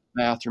to use the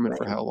bathroom and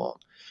for Right. how long.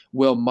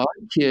 Well, my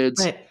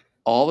kids, Right.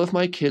 all of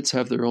my kids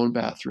have their own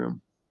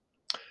bathroom.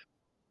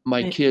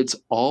 My Right. kids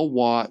all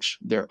watch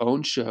their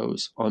own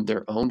shows on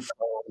their own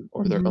phone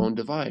or their Mhm. own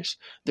device.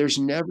 There's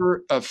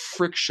never a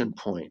friction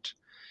point.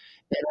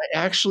 And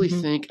I actually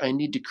Mhm. think I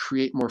need to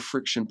create more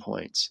friction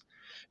points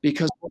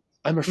because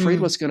I'm afraid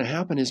Mm. what's gonna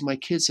happen is my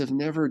kids have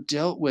never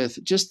dealt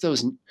with just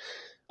those.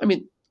 I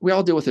mean, we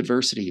all deal with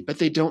adversity, but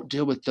they don't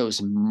deal with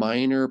those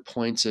minor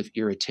points of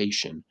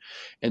irritation,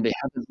 and they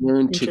haven't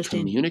learned to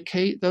Interesting.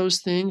 communicate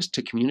those things,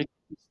 to communicate.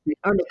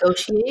 Or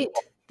negotiate.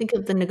 Think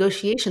of the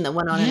negotiation that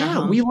went on in our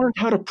Yeah, we home, learned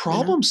how to you know?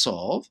 problem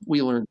solve,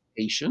 we learned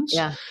patience,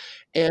 Yeah.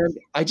 and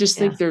I just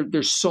Yeah. think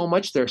there's so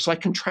much there. So I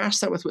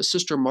contrast that with what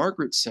Sister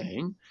Margaret's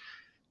saying,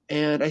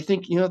 and I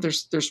think,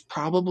 there's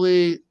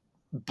probably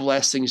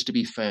blessings to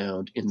be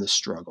found in the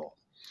struggle.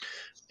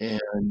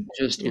 And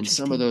just in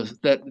some of Interesting.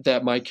 those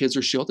that my kids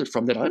are shielded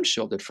from, that I'm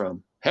shielded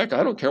from. Heck,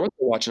 I don't care what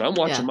they're watching. I'm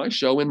watching Yeah. my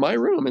show in my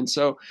room. And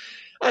so,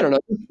 I don't know,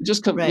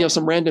 just Right.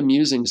 some random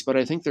musings, but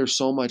I think there's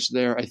so much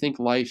there. I think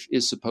life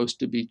is supposed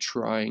to be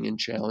trying and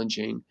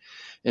challenging.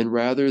 And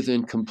rather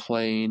than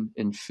complain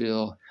and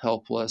feel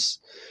helpless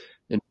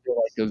and feel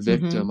like a Mhm.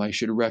 victim, I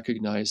should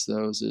recognize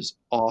those as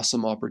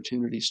awesome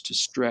opportunities to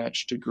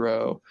stretch, to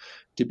grow,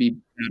 to be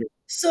better.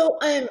 So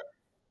I'm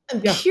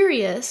Yeah.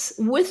 curious,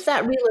 with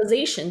that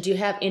realization, do you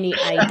have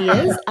any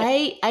ideas?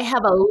 I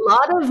have a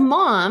lot of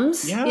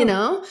moms,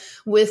 Yeah.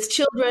 with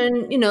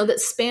children, that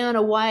span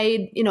a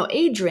wide,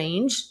 age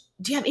range.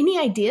 Do you have any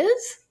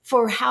ideas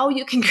for how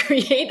you can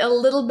create a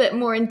little bit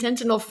more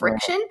intentional Well,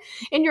 friction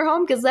in your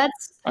home? Because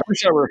that's, I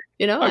wish I were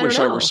I I don't wish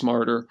I were know.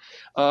 smarter.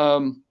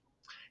 Um,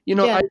 I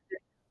Yeah.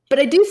 But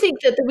I do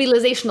think that the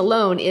realization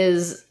alone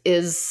is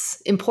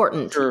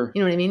important. sure.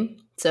 You know what I mean?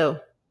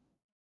 So,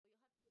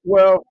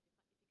 Well,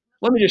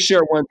 let me just share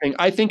one thing.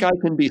 I think I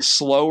can be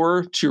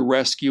slower to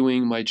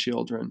rescuing my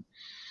children.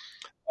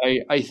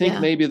 I think yeah.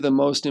 maybe the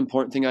most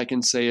important thing I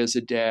can say as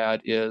a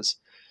dad is,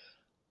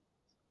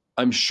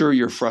 I'm sure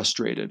you're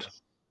frustrated.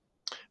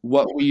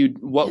 What Yeah.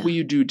 will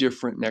you do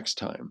different next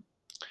time?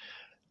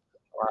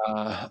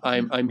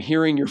 I'm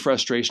hearing your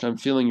frustration. I'm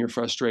feeling your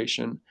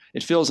frustration.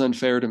 It feels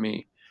unfair to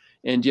me,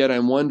 and yet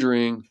I'm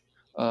wondering,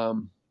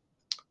 um,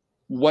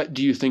 what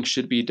do you think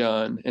should be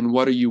done, and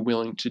what are you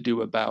willing to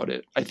do about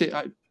it? I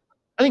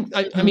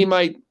mean,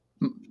 Mhm.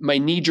 my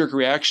knee jerk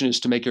reaction is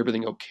to make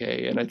everything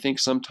okay, and I think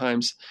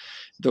sometimes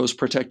those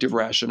protective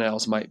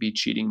rationales might be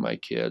cheating my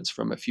kids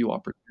from a few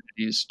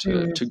opportunities to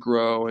Mm,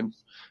 grow and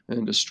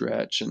to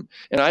stretch. And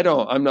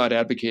I'm not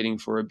advocating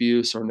for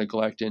abuse or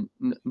neglect,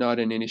 not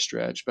in any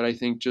stretch, but I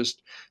think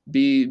just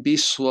be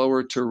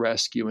slower to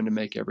rescue and to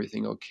make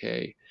everything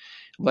okay.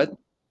 Let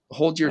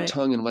Hold your right.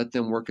 tongue and let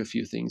them work a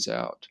few things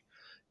out,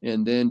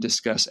 and then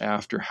discuss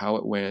after how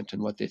it went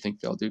and what they think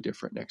they'll do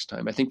different next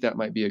time. I think that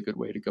might be a good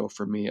way to go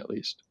for me, at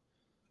least.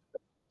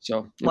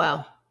 So,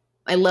 Wow.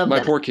 I love my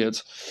that. poor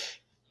kids.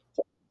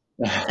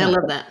 I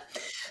love that.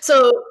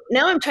 So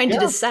now I'm trying to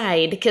Yeah,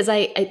 decide because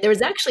there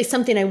was actually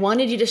something I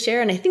wanted you to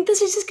share, and I think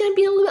this is just going to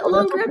be a little bit oh,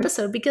 that's longer okay.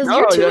 episode because No,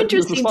 you're too yeah,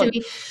 this is interesting to fun.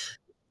 me.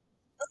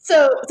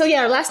 So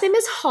yeah, our last name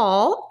is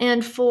Hall,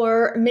 and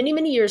for many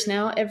many years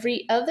now,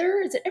 every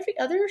other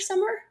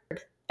summer?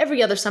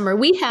 Every other summer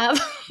we have.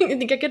 I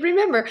think I could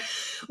remember.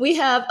 We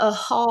have a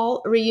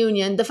Hall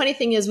reunion. The funny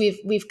thing is, we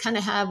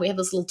have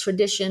this little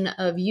tradition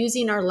of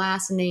using our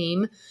last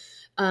name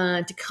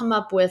to come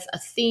up with a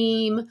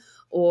theme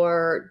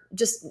or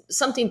just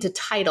something to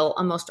title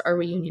almost our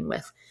reunion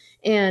with.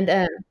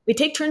 And we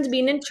take turns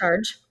being in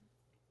charge.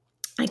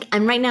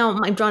 I'm right now,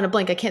 I'm drawing a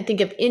blank. I can't think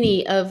of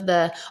any of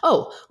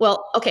oh,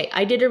 well, okay.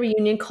 I did a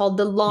reunion called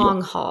The Yeah,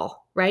 Long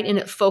Haul, right? And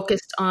it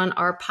focused on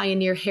our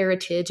pioneer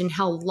heritage and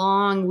how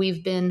long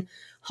we've been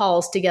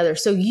halls together.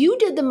 So you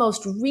did the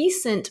most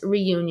recent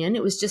reunion.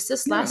 It was just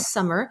this yeah, last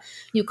summer.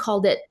 You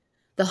called it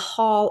the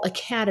Hall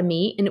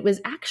Academy, and it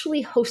was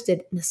actually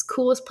hosted in this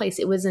coolest place.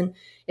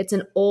 It's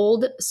an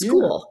old yeah.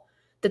 school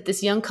that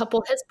this young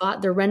couple has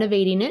bought. They're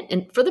renovating it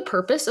and for the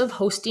purpose of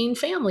hosting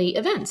family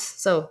events.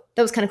 So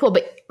that was kind of cool.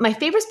 But my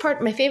favorite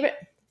part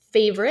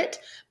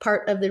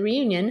of the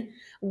reunion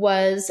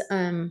was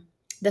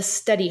the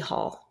study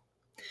hall,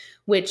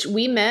 which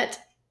we met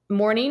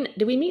morning.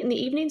 Did we meet in the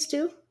evenings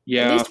too? At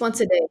Yeah, least once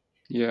a day.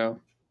 yeah.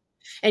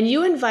 And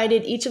you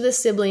invited each of the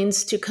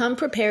siblings to come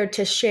prepared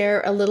to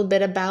share a little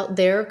bit about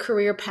their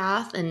career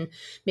path and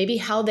maybe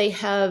how they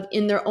have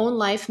in their own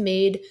life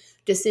made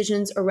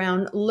decisions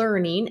around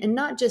learning and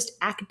not just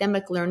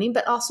academic learning,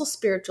 but also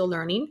spiritual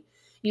learning.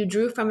 You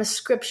drew from a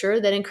scripture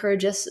that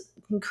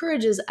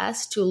encourages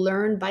us to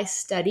learn by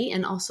study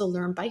and also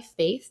learn by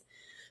faith.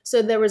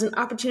 So there was an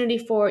opportunity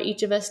for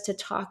each of us to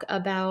talk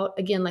about,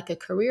 again, like a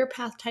career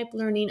path type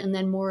learning and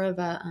then more of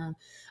a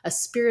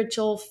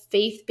spiritual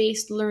faith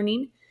based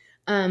learning.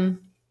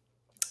 Um,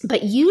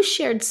 but you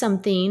shared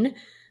something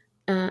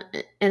Uh,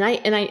 and I,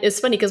 it's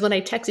funny because when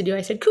I texted you,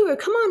 I said, Cougar,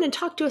 come on and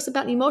talk to us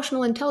about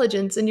emotional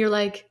intelligence. And you're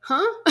like,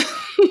 huh?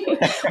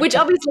 Which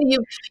obviously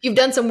you've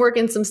done some work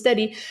and some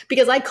study,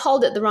 because I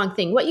called it the wrong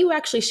thing. What you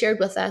actually shared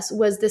with us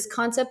was this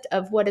concept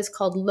of what is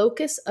called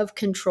locus of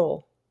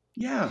control.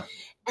 Yeah.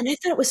 And I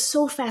thought it was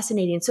so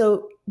fascinating.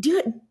 So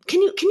can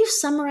you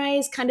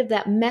summarize kind of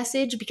that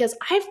message? Because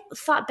I've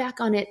thought back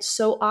on it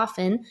so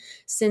often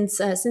since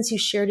you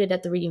shared it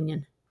at the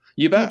reunion.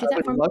 You Can you bet. do I that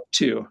would for me? love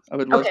to. I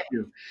would love Okay.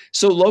 to.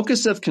 So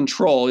locus of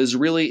control is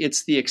really,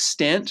 it's the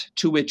extent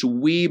to which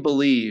we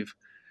believe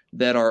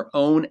that our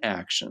own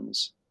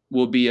actions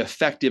will be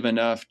effective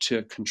enough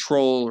to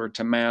control or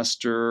to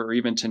master or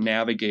even to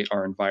navigate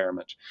our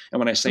environment. And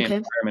when I say Okay.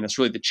 environment, it's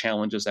really the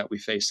challenges that we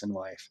face in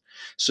life.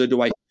 So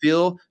do I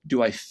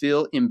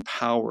feel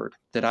empowered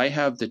that I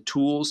have the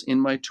tools in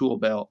my tool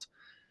belt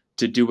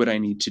to do what I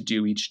need to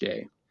do each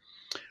day?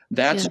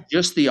 That's Yeah.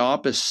 just the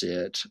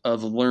opposite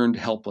of learned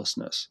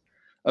helplessness,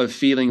 of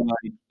feeling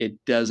like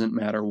it doesn't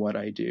matter what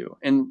I do.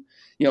 And,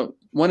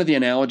 one of the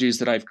analogies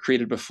that I've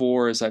created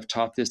before, as I've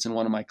taught this in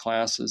one of my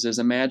classes, is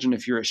imagine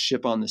if you're a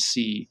ship on the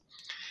sea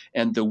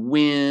and the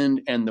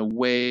wind and the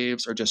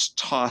waves are just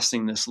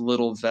tossing this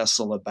little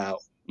vessel about,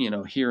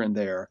 here and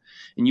there,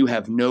 and you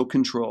have no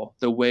control.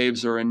 The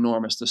waves are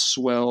enormous. The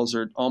swells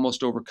are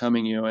almost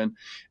overcoming you. And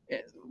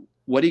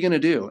what are you going to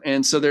do?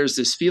 And so there's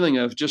this feeling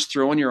of just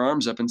throwing your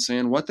arms up and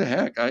saying, what the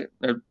heck?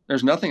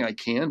 There's nothing I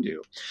can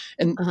do.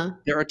 And Uh-huh.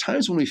 there are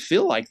times when we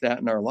feel like that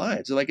in our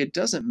lives. Like, it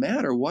doesn't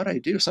matter what I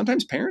do.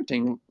 Sometimes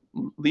parenting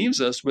leaves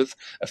us with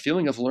a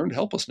feeling of learned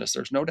helplessness.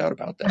 There's no doubt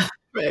about that.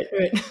 Right,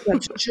 right.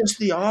 That's just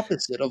the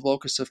opposite of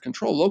locus of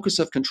control. Locus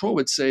of control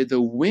would say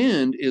the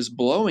wind is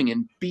blowing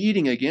and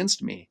beating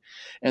against me,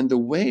 and the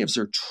waves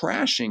are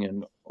trashing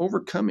and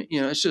overcoming.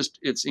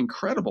 It's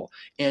incredible.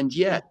 And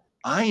Yeah. yet,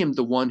 I am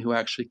the one who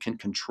actually can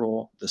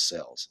control the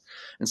sails.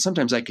 And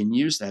sometimes I can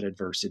use that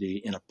adversity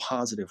in a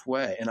positive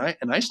way. And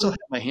I still have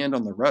my hand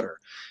on the rudder,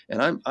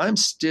 and I'm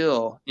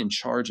still in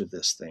charge of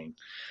this thing.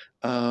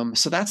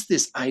 So that's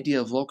this idea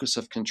of locus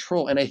of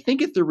control. And I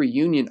think at the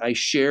reunion, I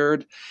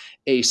shared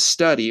a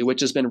study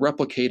which has been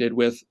replicated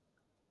with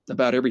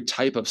about every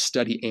type of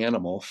study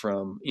animal,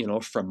 from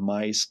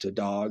mice to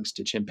dogs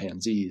to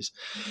chimpanzees.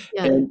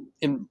 Yeah.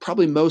 And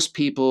probably most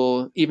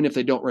people, even if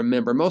they don't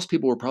remember, most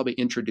people were probably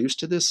introduced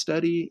to this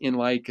study in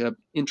like a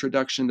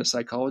introduction to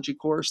psychology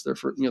course, their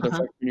Uh-huh.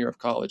 freshman year of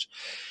college.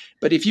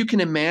 But if you can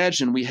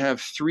imagine, we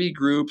have three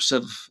groups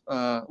of,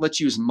 let's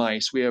use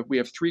mice. We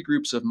have three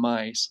groups of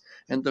mice,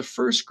 and the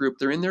first group,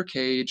 they're in their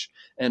cage,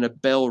 and a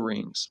bell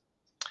rings,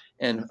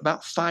 and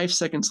about 5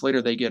 seconds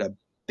later, they get a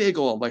big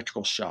old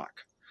electrical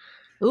shock,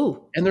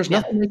 Ooh. and there's Yeah.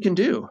 nothing they can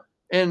do.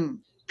 And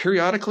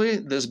periodically,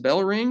 this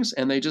bell rings,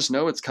 and they just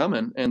know it's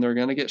coming, and they're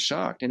going to get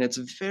shocked, and it's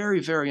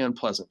very, very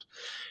unpleasant.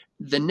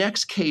 The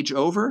next cage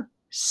over,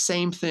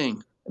 same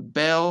thing.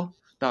 Bell,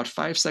 about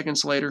 5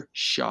 seconds later,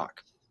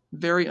 shock.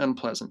 Very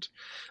unpleasant.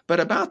 But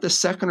about the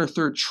second or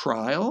third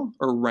trial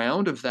or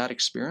round of that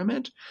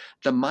experiment,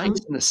 the Uh-huh. mice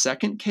in the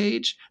second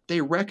cage,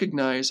 they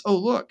recognize, oh,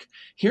 look,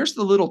 here's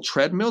the little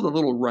treadmill, the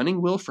little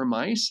running wheel for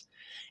mice.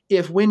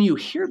 If when you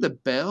hear the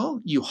bell,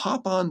 you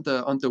hop on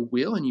the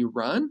wheel and you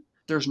run,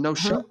 there's no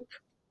Uh-huh. shock.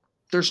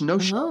 There's no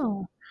shock.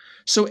 Oh.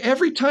 So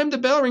every time the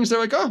bell rings, they're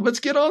like, oh, let's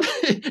get on.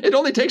 It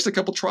only takes a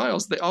couple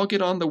trials. They all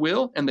get on the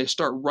wheel and they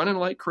start running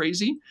like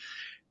crazy,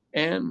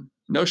 and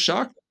no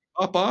shock,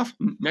 hop off.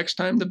 Next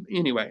time,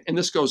 anyway. And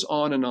this goes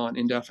on and on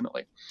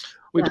indefinitely.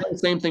 We've Yeah. done the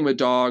same thing with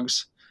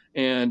dogs.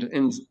 And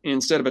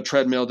instead of a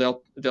treadmill,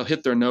 they'll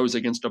hit their nose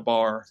against a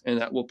bar, and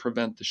that will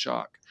prevent the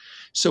shock.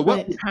 So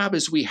what we Right. have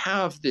is we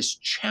have this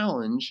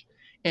challenge,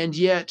 and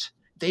yet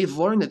they've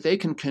learned that they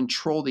can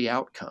control the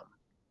outcome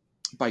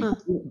by Huh.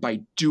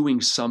 by doing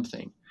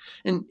something.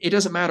 And it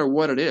doesn't matter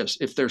what it is.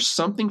 If there's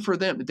something for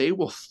them, they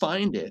will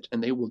find it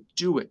and they will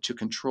do it to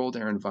control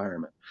their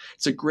environment.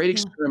 It's a great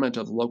Yeah. experiment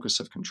of locus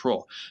of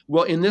control.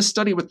 Well, in this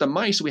study with the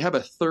mice, we have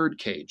a third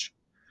cage.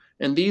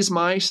 And these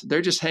mice,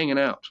 they're just hanging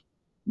out.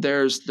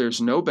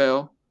 There's no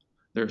bell,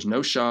 there's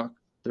no shock,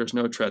 there's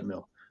no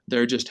treadmill.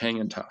 They're just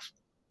hanging tough.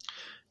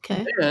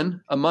 Okay.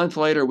 Then a month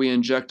later, we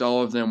inject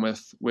all of them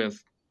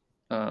with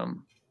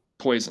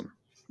poison,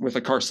 with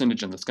a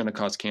carcinogen that's going to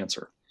cause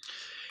cancer.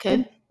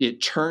 And Okay.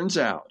 it turns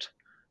out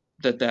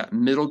that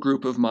middle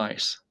group of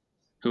mice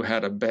who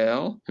had a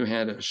bell, who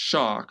had a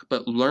shock,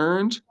 but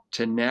learned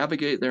to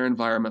navigate their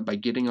environment by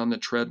getting on the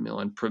treadmill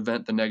and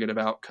prevent the negative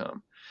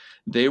outcome,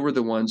 they were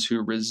the ones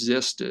who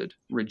rejected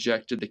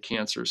the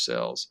cancer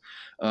cells.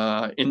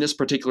 In this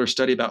particular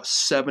study, about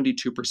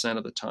 72%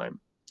 of the time.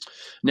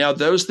 Now,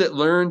 those that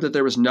learned that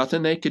there was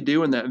nothing they could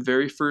do in that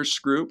very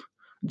first group,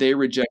 they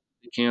rejected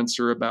the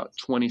cancer about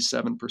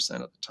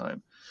 27% of the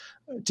time.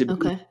 To be,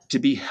 Okay. to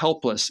be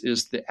helpless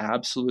is the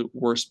absolute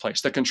worst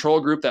place. The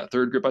control group, that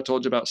third group I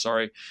told you about,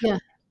 Yeah.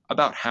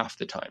 about half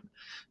the time.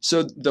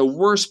 So the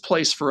worst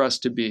place for us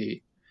to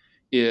be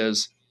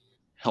is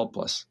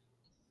helpless,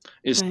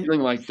 is Right.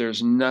 feeling like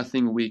there's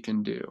nothing we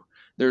can do.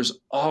 There's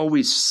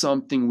always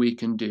something we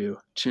can do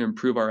to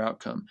improve our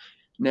outcome.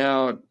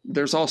 Now,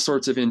 there's all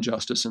sorts of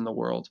injustice in the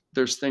world.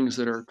 There's things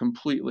that are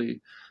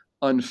completely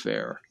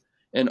unfair.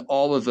 And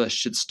all of us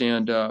should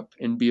stand up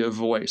and be a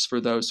voice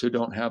for those who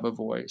don't have a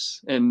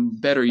voice.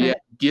 And better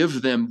yet,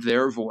 give them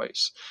their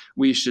voice.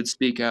 We should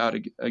speak out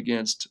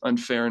against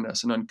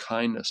unfairness and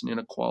unkindness and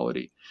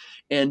inequality.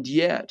 And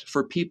yet,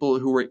 for people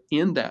who are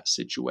in that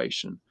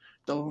situation,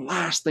 the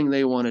last thing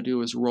they want to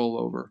do is roll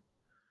over.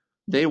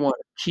 They want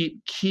to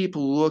keep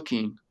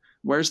looking.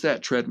 Where's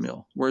that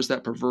treadmill? Where's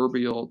that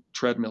proverbial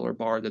treadmill or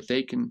bar that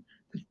they can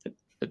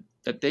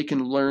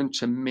learn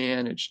to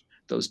manage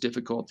those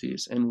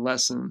difficulties and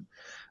lessen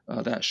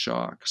that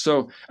shock?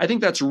 So I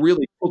think that's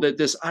really cool, that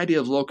this idea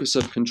of locus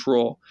of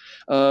control.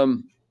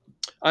 I'm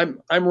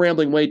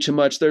rambling way too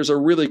much. There's a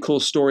really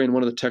cool story in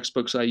one of the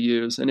textbooks I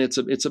use, and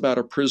it's about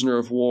a prisoner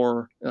of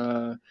war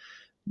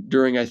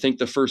during, I think,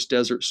 the first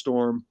Desert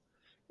Storm.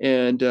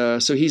 And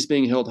so he's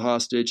being held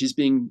hostage. He's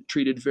being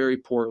treated very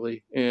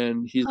poorly,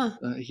 and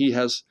he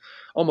has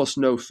almost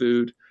no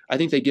food. I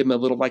think they give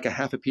him like a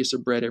half a piece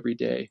of bread every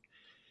day.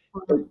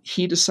 But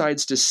he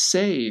decides to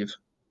save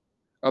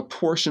a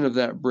portion of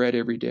that bread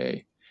every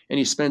day, and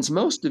he spends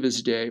most of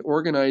his day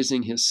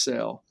organizing his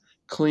cell,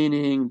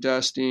 cleaning,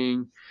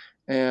 dusting.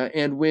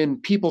 And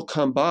when people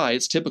come by,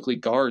 it's typically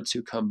guards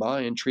who come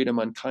by and treat him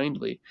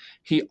unkindly.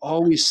 He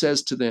always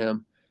says to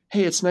them,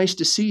 "Hey, it's nice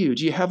to see you.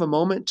 Do you have a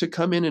moment to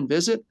come in and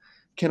visit?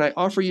 Can I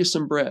offer you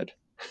some bread?"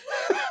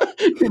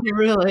 Can you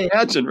really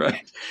imagine,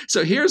 right?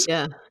 So here's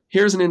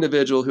an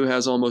individual who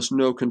has almost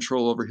no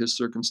control over his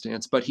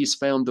circumstance, but he's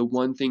found the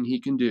one thing he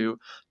can do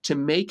to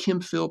make him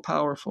feel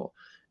powerful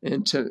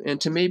and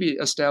to maybe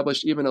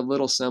establish even a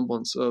little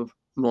semblance of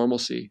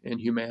normalcy and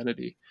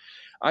humanity.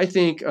 I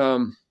think,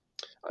 and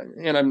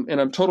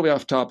I'm totally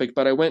off topic,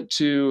 but I went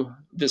to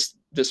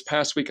this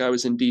past week. I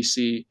was in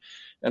DC,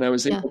 and I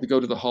was able to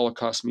go to the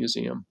Holocaust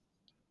Museum.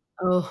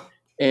 Oh.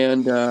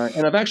 And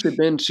I've actually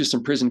been to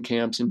some prison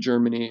camps in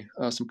Germany,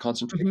 some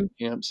concentration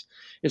camps.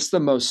 It's the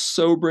most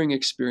sobering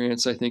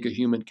experience I think a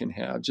human can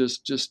have,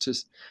 just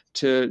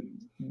to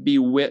be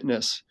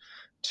witness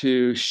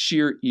to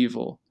sheer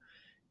evil.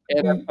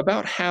 And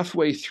about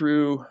halfway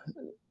through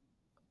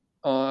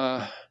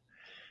the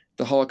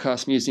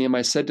Holocaust Museum,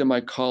 I said to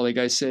my colleague,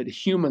 I said,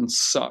 "Humans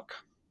suck."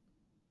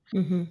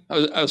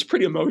 I was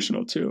pretty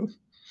emotional too.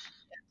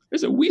 I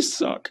said, "We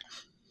suck."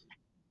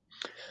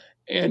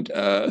 And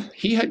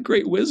he had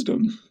great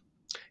wisdom.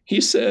 He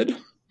said,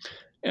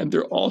 "And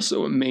they're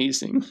also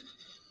amazing."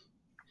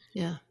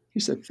 Yeah. He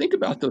said, "Think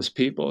about those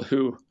people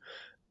who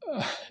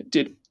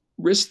did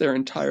risk their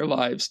entire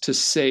lives to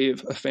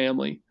save a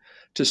family,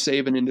 to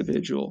save an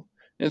individual.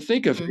 And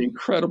think of the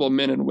incredible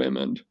men and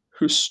women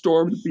who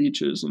stormed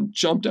beaches and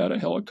jumped out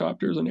of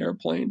helicopters and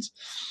airplanes."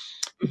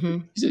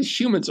 He said,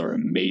 "Humans are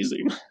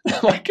amazing."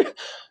 Like,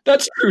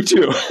 that's true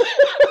too.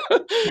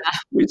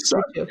 We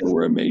suck, and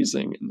we're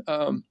amazing.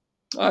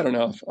 I don't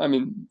know. I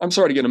mean, I'm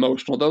sorry to get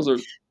emotional. Those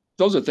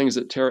are things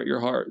that tear at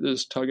your heart,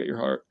 just tug at your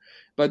heart.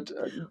 But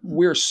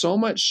we're so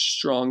much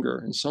stronger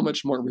and so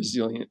much more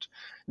resilient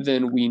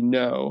than we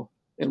know.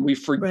 And we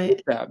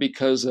forget that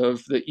because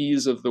of the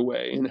ease of the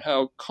way and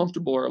how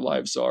comfortable our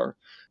lives are.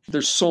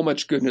 There's so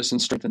much goodness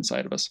and strength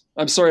inside of us.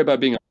 I'm sorry about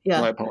being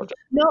I apologize.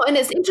 No, and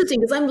it's interesting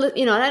because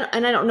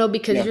and I don't know,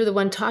 because you're the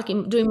one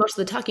doing most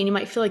of the talking. You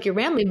might feel like you're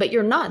rambling, but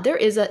you're not. There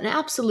is an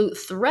absolute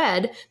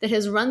thread that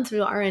has run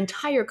through our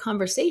entire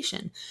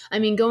conversation. I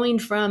mean, going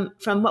from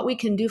what we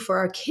can do for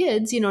our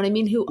kids,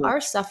 who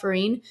are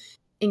suffering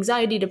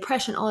anxiety,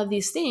 depression, all of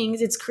these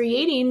things. It's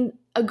creating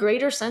a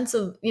greater sense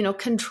of,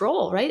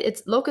 control, right?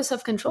 It's locus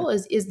of control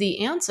is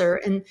the answer.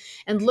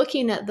 And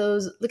looking at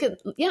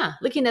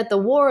looking at the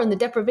war and the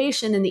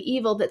deprivation and the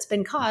evil that's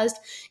been caused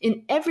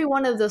in every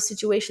one of those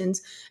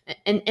situations.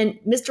 And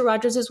Mr.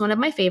 Rogers is one of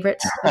my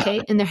favorites. Okay.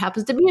 And there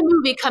happens to be a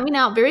movie coming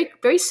out very,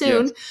 very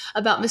soon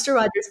about Mr.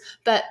 Rogers.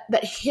 But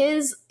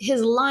his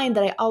line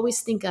that I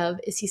always think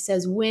of is, he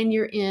says, when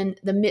you're in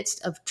the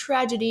midst of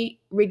tragedy,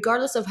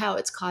 regardless of how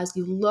it's caused,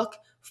 you look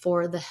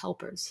for the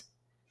helpers.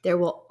 There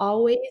will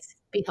always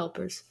be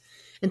helpers.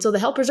 And so the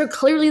helpers are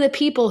clearly the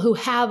people who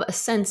have a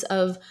sense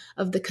of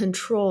the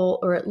control,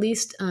 or at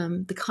least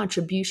the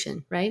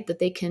contribution, right, that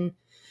they can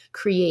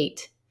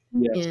create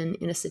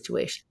in a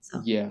situation.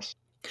 So. Yes.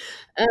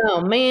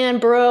 Oh man,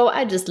 bro,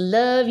 I just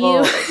love you.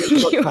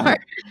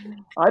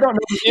 I don't know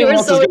if anyone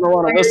else is going to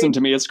want to listen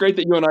to me. It's great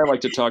that you and I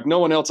like to talk. No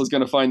one else is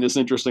going to find this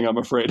interesting, I'm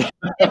afraid.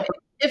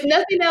 If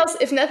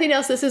nothing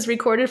else, this is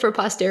recorded for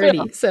posterity.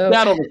 Yeah, so,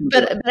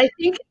 but I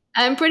think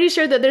I'm pretty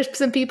sure that there's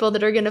some people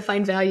that are going to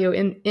find value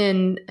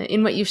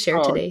in what you've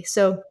shared today.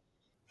 So,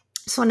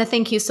 just want to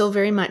thank you so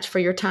very much for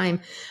your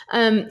time.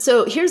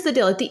 So here's the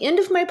deal. At the end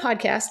of my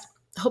podcast,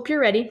 I hope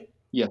you're ready.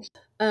 Yes.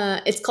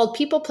 It's called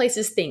People,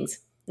 Places, Things.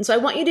 And so I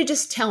want you to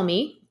just tell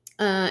me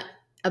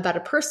about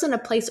a person, a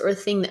place, or a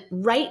thing that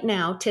right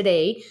now,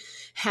 today,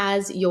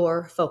 has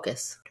your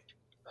focus.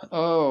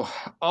 Oh,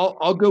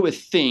 I'll go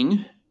with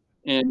thing.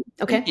 And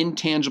an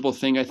intangible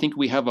thing. I think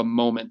we have a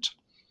moment.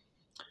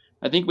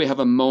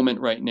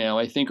 Right now.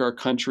 I think our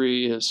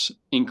country is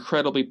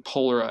incredibly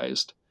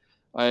polarized.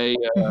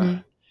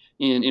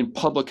 In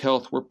public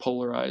health, we're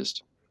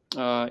polarized.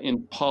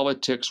 In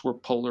politics, we're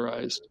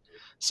polarized.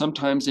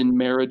 Sometimes in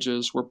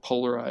marriages, we're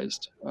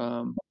polarized.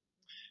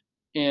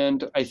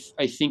 And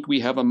I think we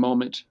have a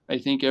moment. I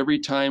think every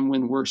time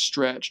when we're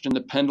stretched and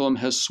the pendulum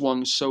has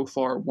swung so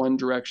far one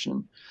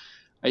direction,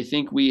 I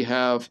think we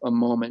have a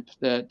moment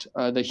that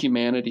the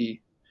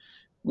humanity,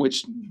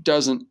 which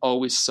doesn't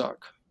always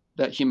suck,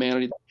 that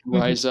humanity that can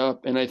rise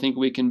up. And I think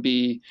we can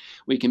be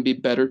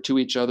better to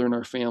each other and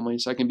our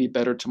families. I can be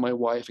better to my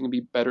wife. I can be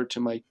better to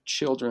my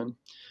children,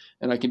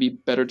 and I can be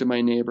better to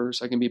my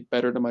neighbors. I can be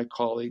better to my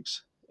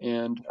colleagues.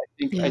 And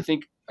I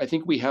think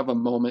we have a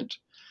moment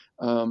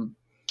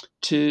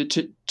to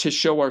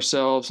show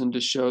ourselves and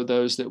to show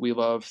those that we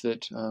love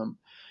that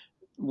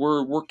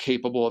we're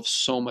capable of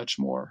so much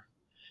more.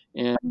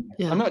 And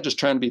I'm not just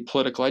trying to be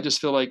political. I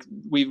just feel like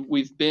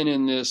we've been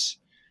in this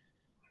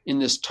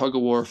tug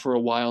of war for a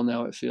while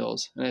now, it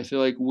feels. And I feel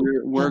like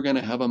we're going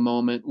to have a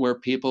moment where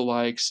people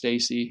like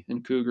Stacy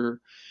and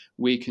Cougar,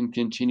 we can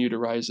continue to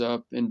rise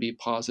up and be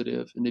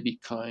positive and to be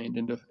kind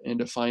and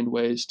to find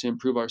ways to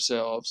improve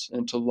ourselves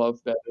and to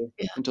love better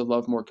and to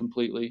love more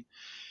completely.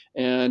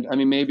 And I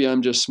mean, maybe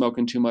I'm just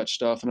smoking too much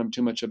stuff and I'm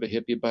too much of a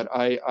hippie, but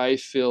I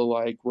feel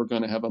like we're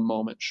going to have a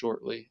moment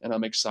shortly, and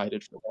I'm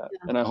excited for that.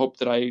 And I hope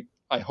that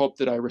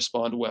I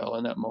respond well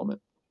in that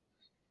moment.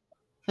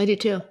 I do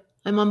too.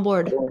 I'm on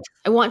board.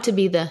 I want to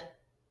be the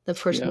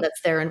person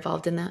that's there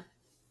involved in that.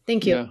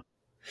 Thank you. Yeah.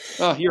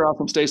 Oh, you're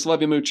awesome, Stace.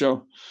 Love you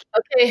mucho.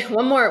 Okay,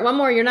 one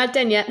more. You're not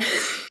done yet.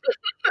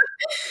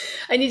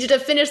 I need you to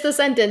finish the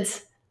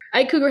sentence.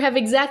 I, Cougar, have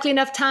exactly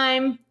enough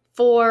time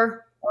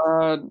for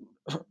the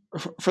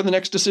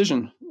next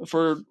decision,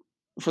 for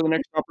the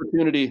next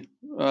opportunity,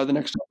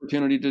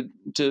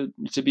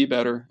 to be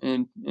better.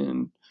 And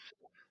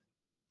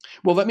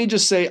well, let me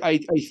just say, I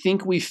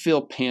think we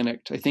feel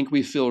panicked. I think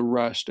we feel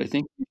rushed. I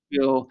think we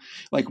feel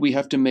like we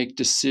have to make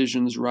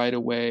decisions right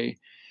away.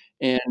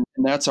 And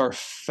that's our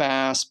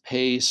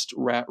fast-paced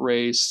rat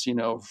race,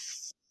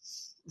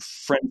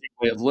 frenzied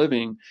way of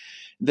living.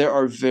 There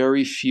are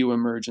very few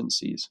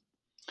emergencies.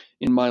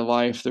 In my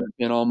life, there have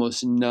been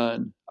almost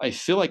none. I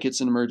feel like it's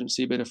an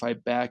emergency, but if I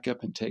back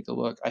up and take a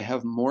look, I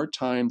have more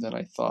time than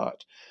I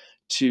thought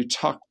to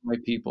talk to my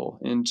people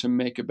and to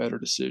make a better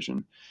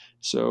decision.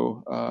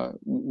 So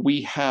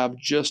we have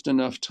just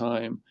enough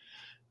time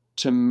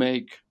to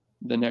make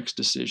the next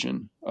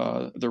decision,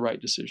 the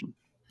right decision.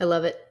 I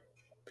love it.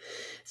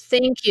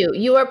 Thank you.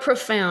 You are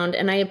profound,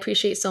 and I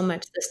appreciate so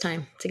much this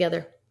time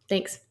together.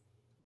 Thanks.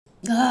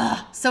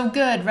 So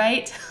good,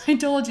 right? I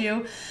told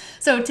you.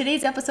 So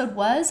today's episode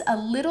was a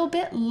little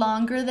bit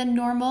longer than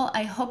normal.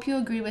 I hope you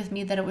agree with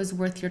me that it was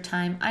worth your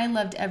time. I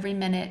loved every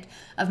minute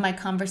of my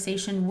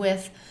conversation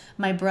with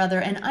my brother,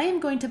 and I am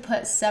going to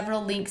put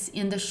several links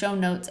in the show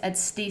notes at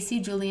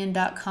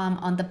stacyjulian.com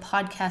on the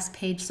podcast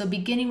page. So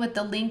beginning with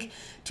the link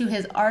to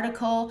his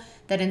article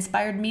that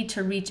inspired me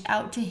to reach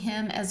out to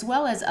him, as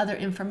well as other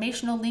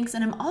informational links.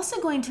 And I'm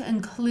also going to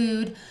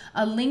include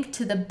a link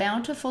to the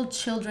Bountiful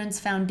Children's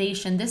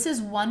Foundation. This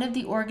is one of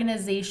the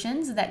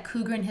organizations that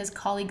Cougar and his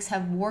colleagues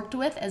have worked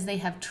with as they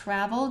have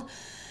traveled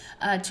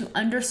to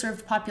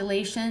underserved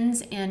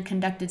populations and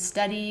conducted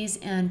studies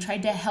and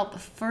tried to help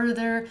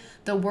further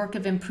the work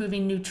of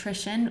improving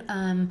nutrition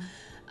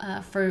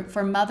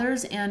for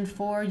mothers and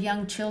for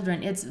young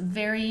children. It's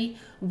very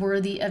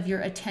worthy of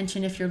your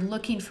attention if you're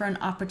looking for an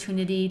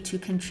opportunity to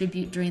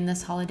contribute during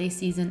this holiday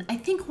season. I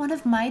think one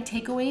of my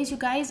takeaways, you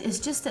guys,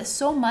 is just that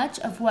so much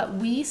of what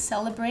we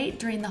celebrate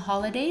during the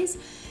holidays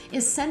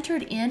is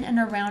centered in and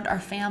around our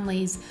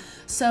families.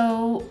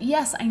 So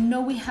yes, I know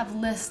we have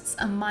lists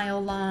a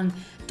mile long.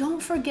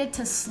 Don't forget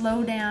to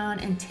slow down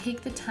and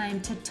take the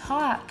time to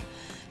talk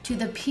to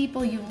the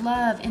people you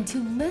love and to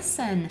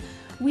listen.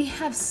 We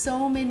have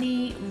so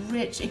many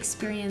rich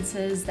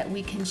experiences that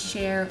we can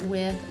share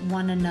with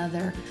one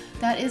another.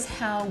 That is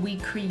how we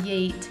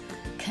create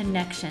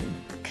connection.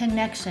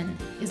 Connection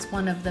is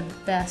one of the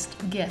best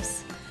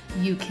gifts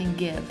you can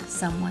give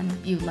someone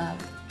you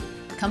love.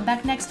 Come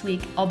back next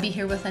week. I'll be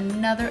here with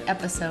another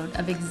episode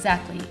of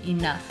Exactly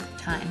Enough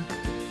Time.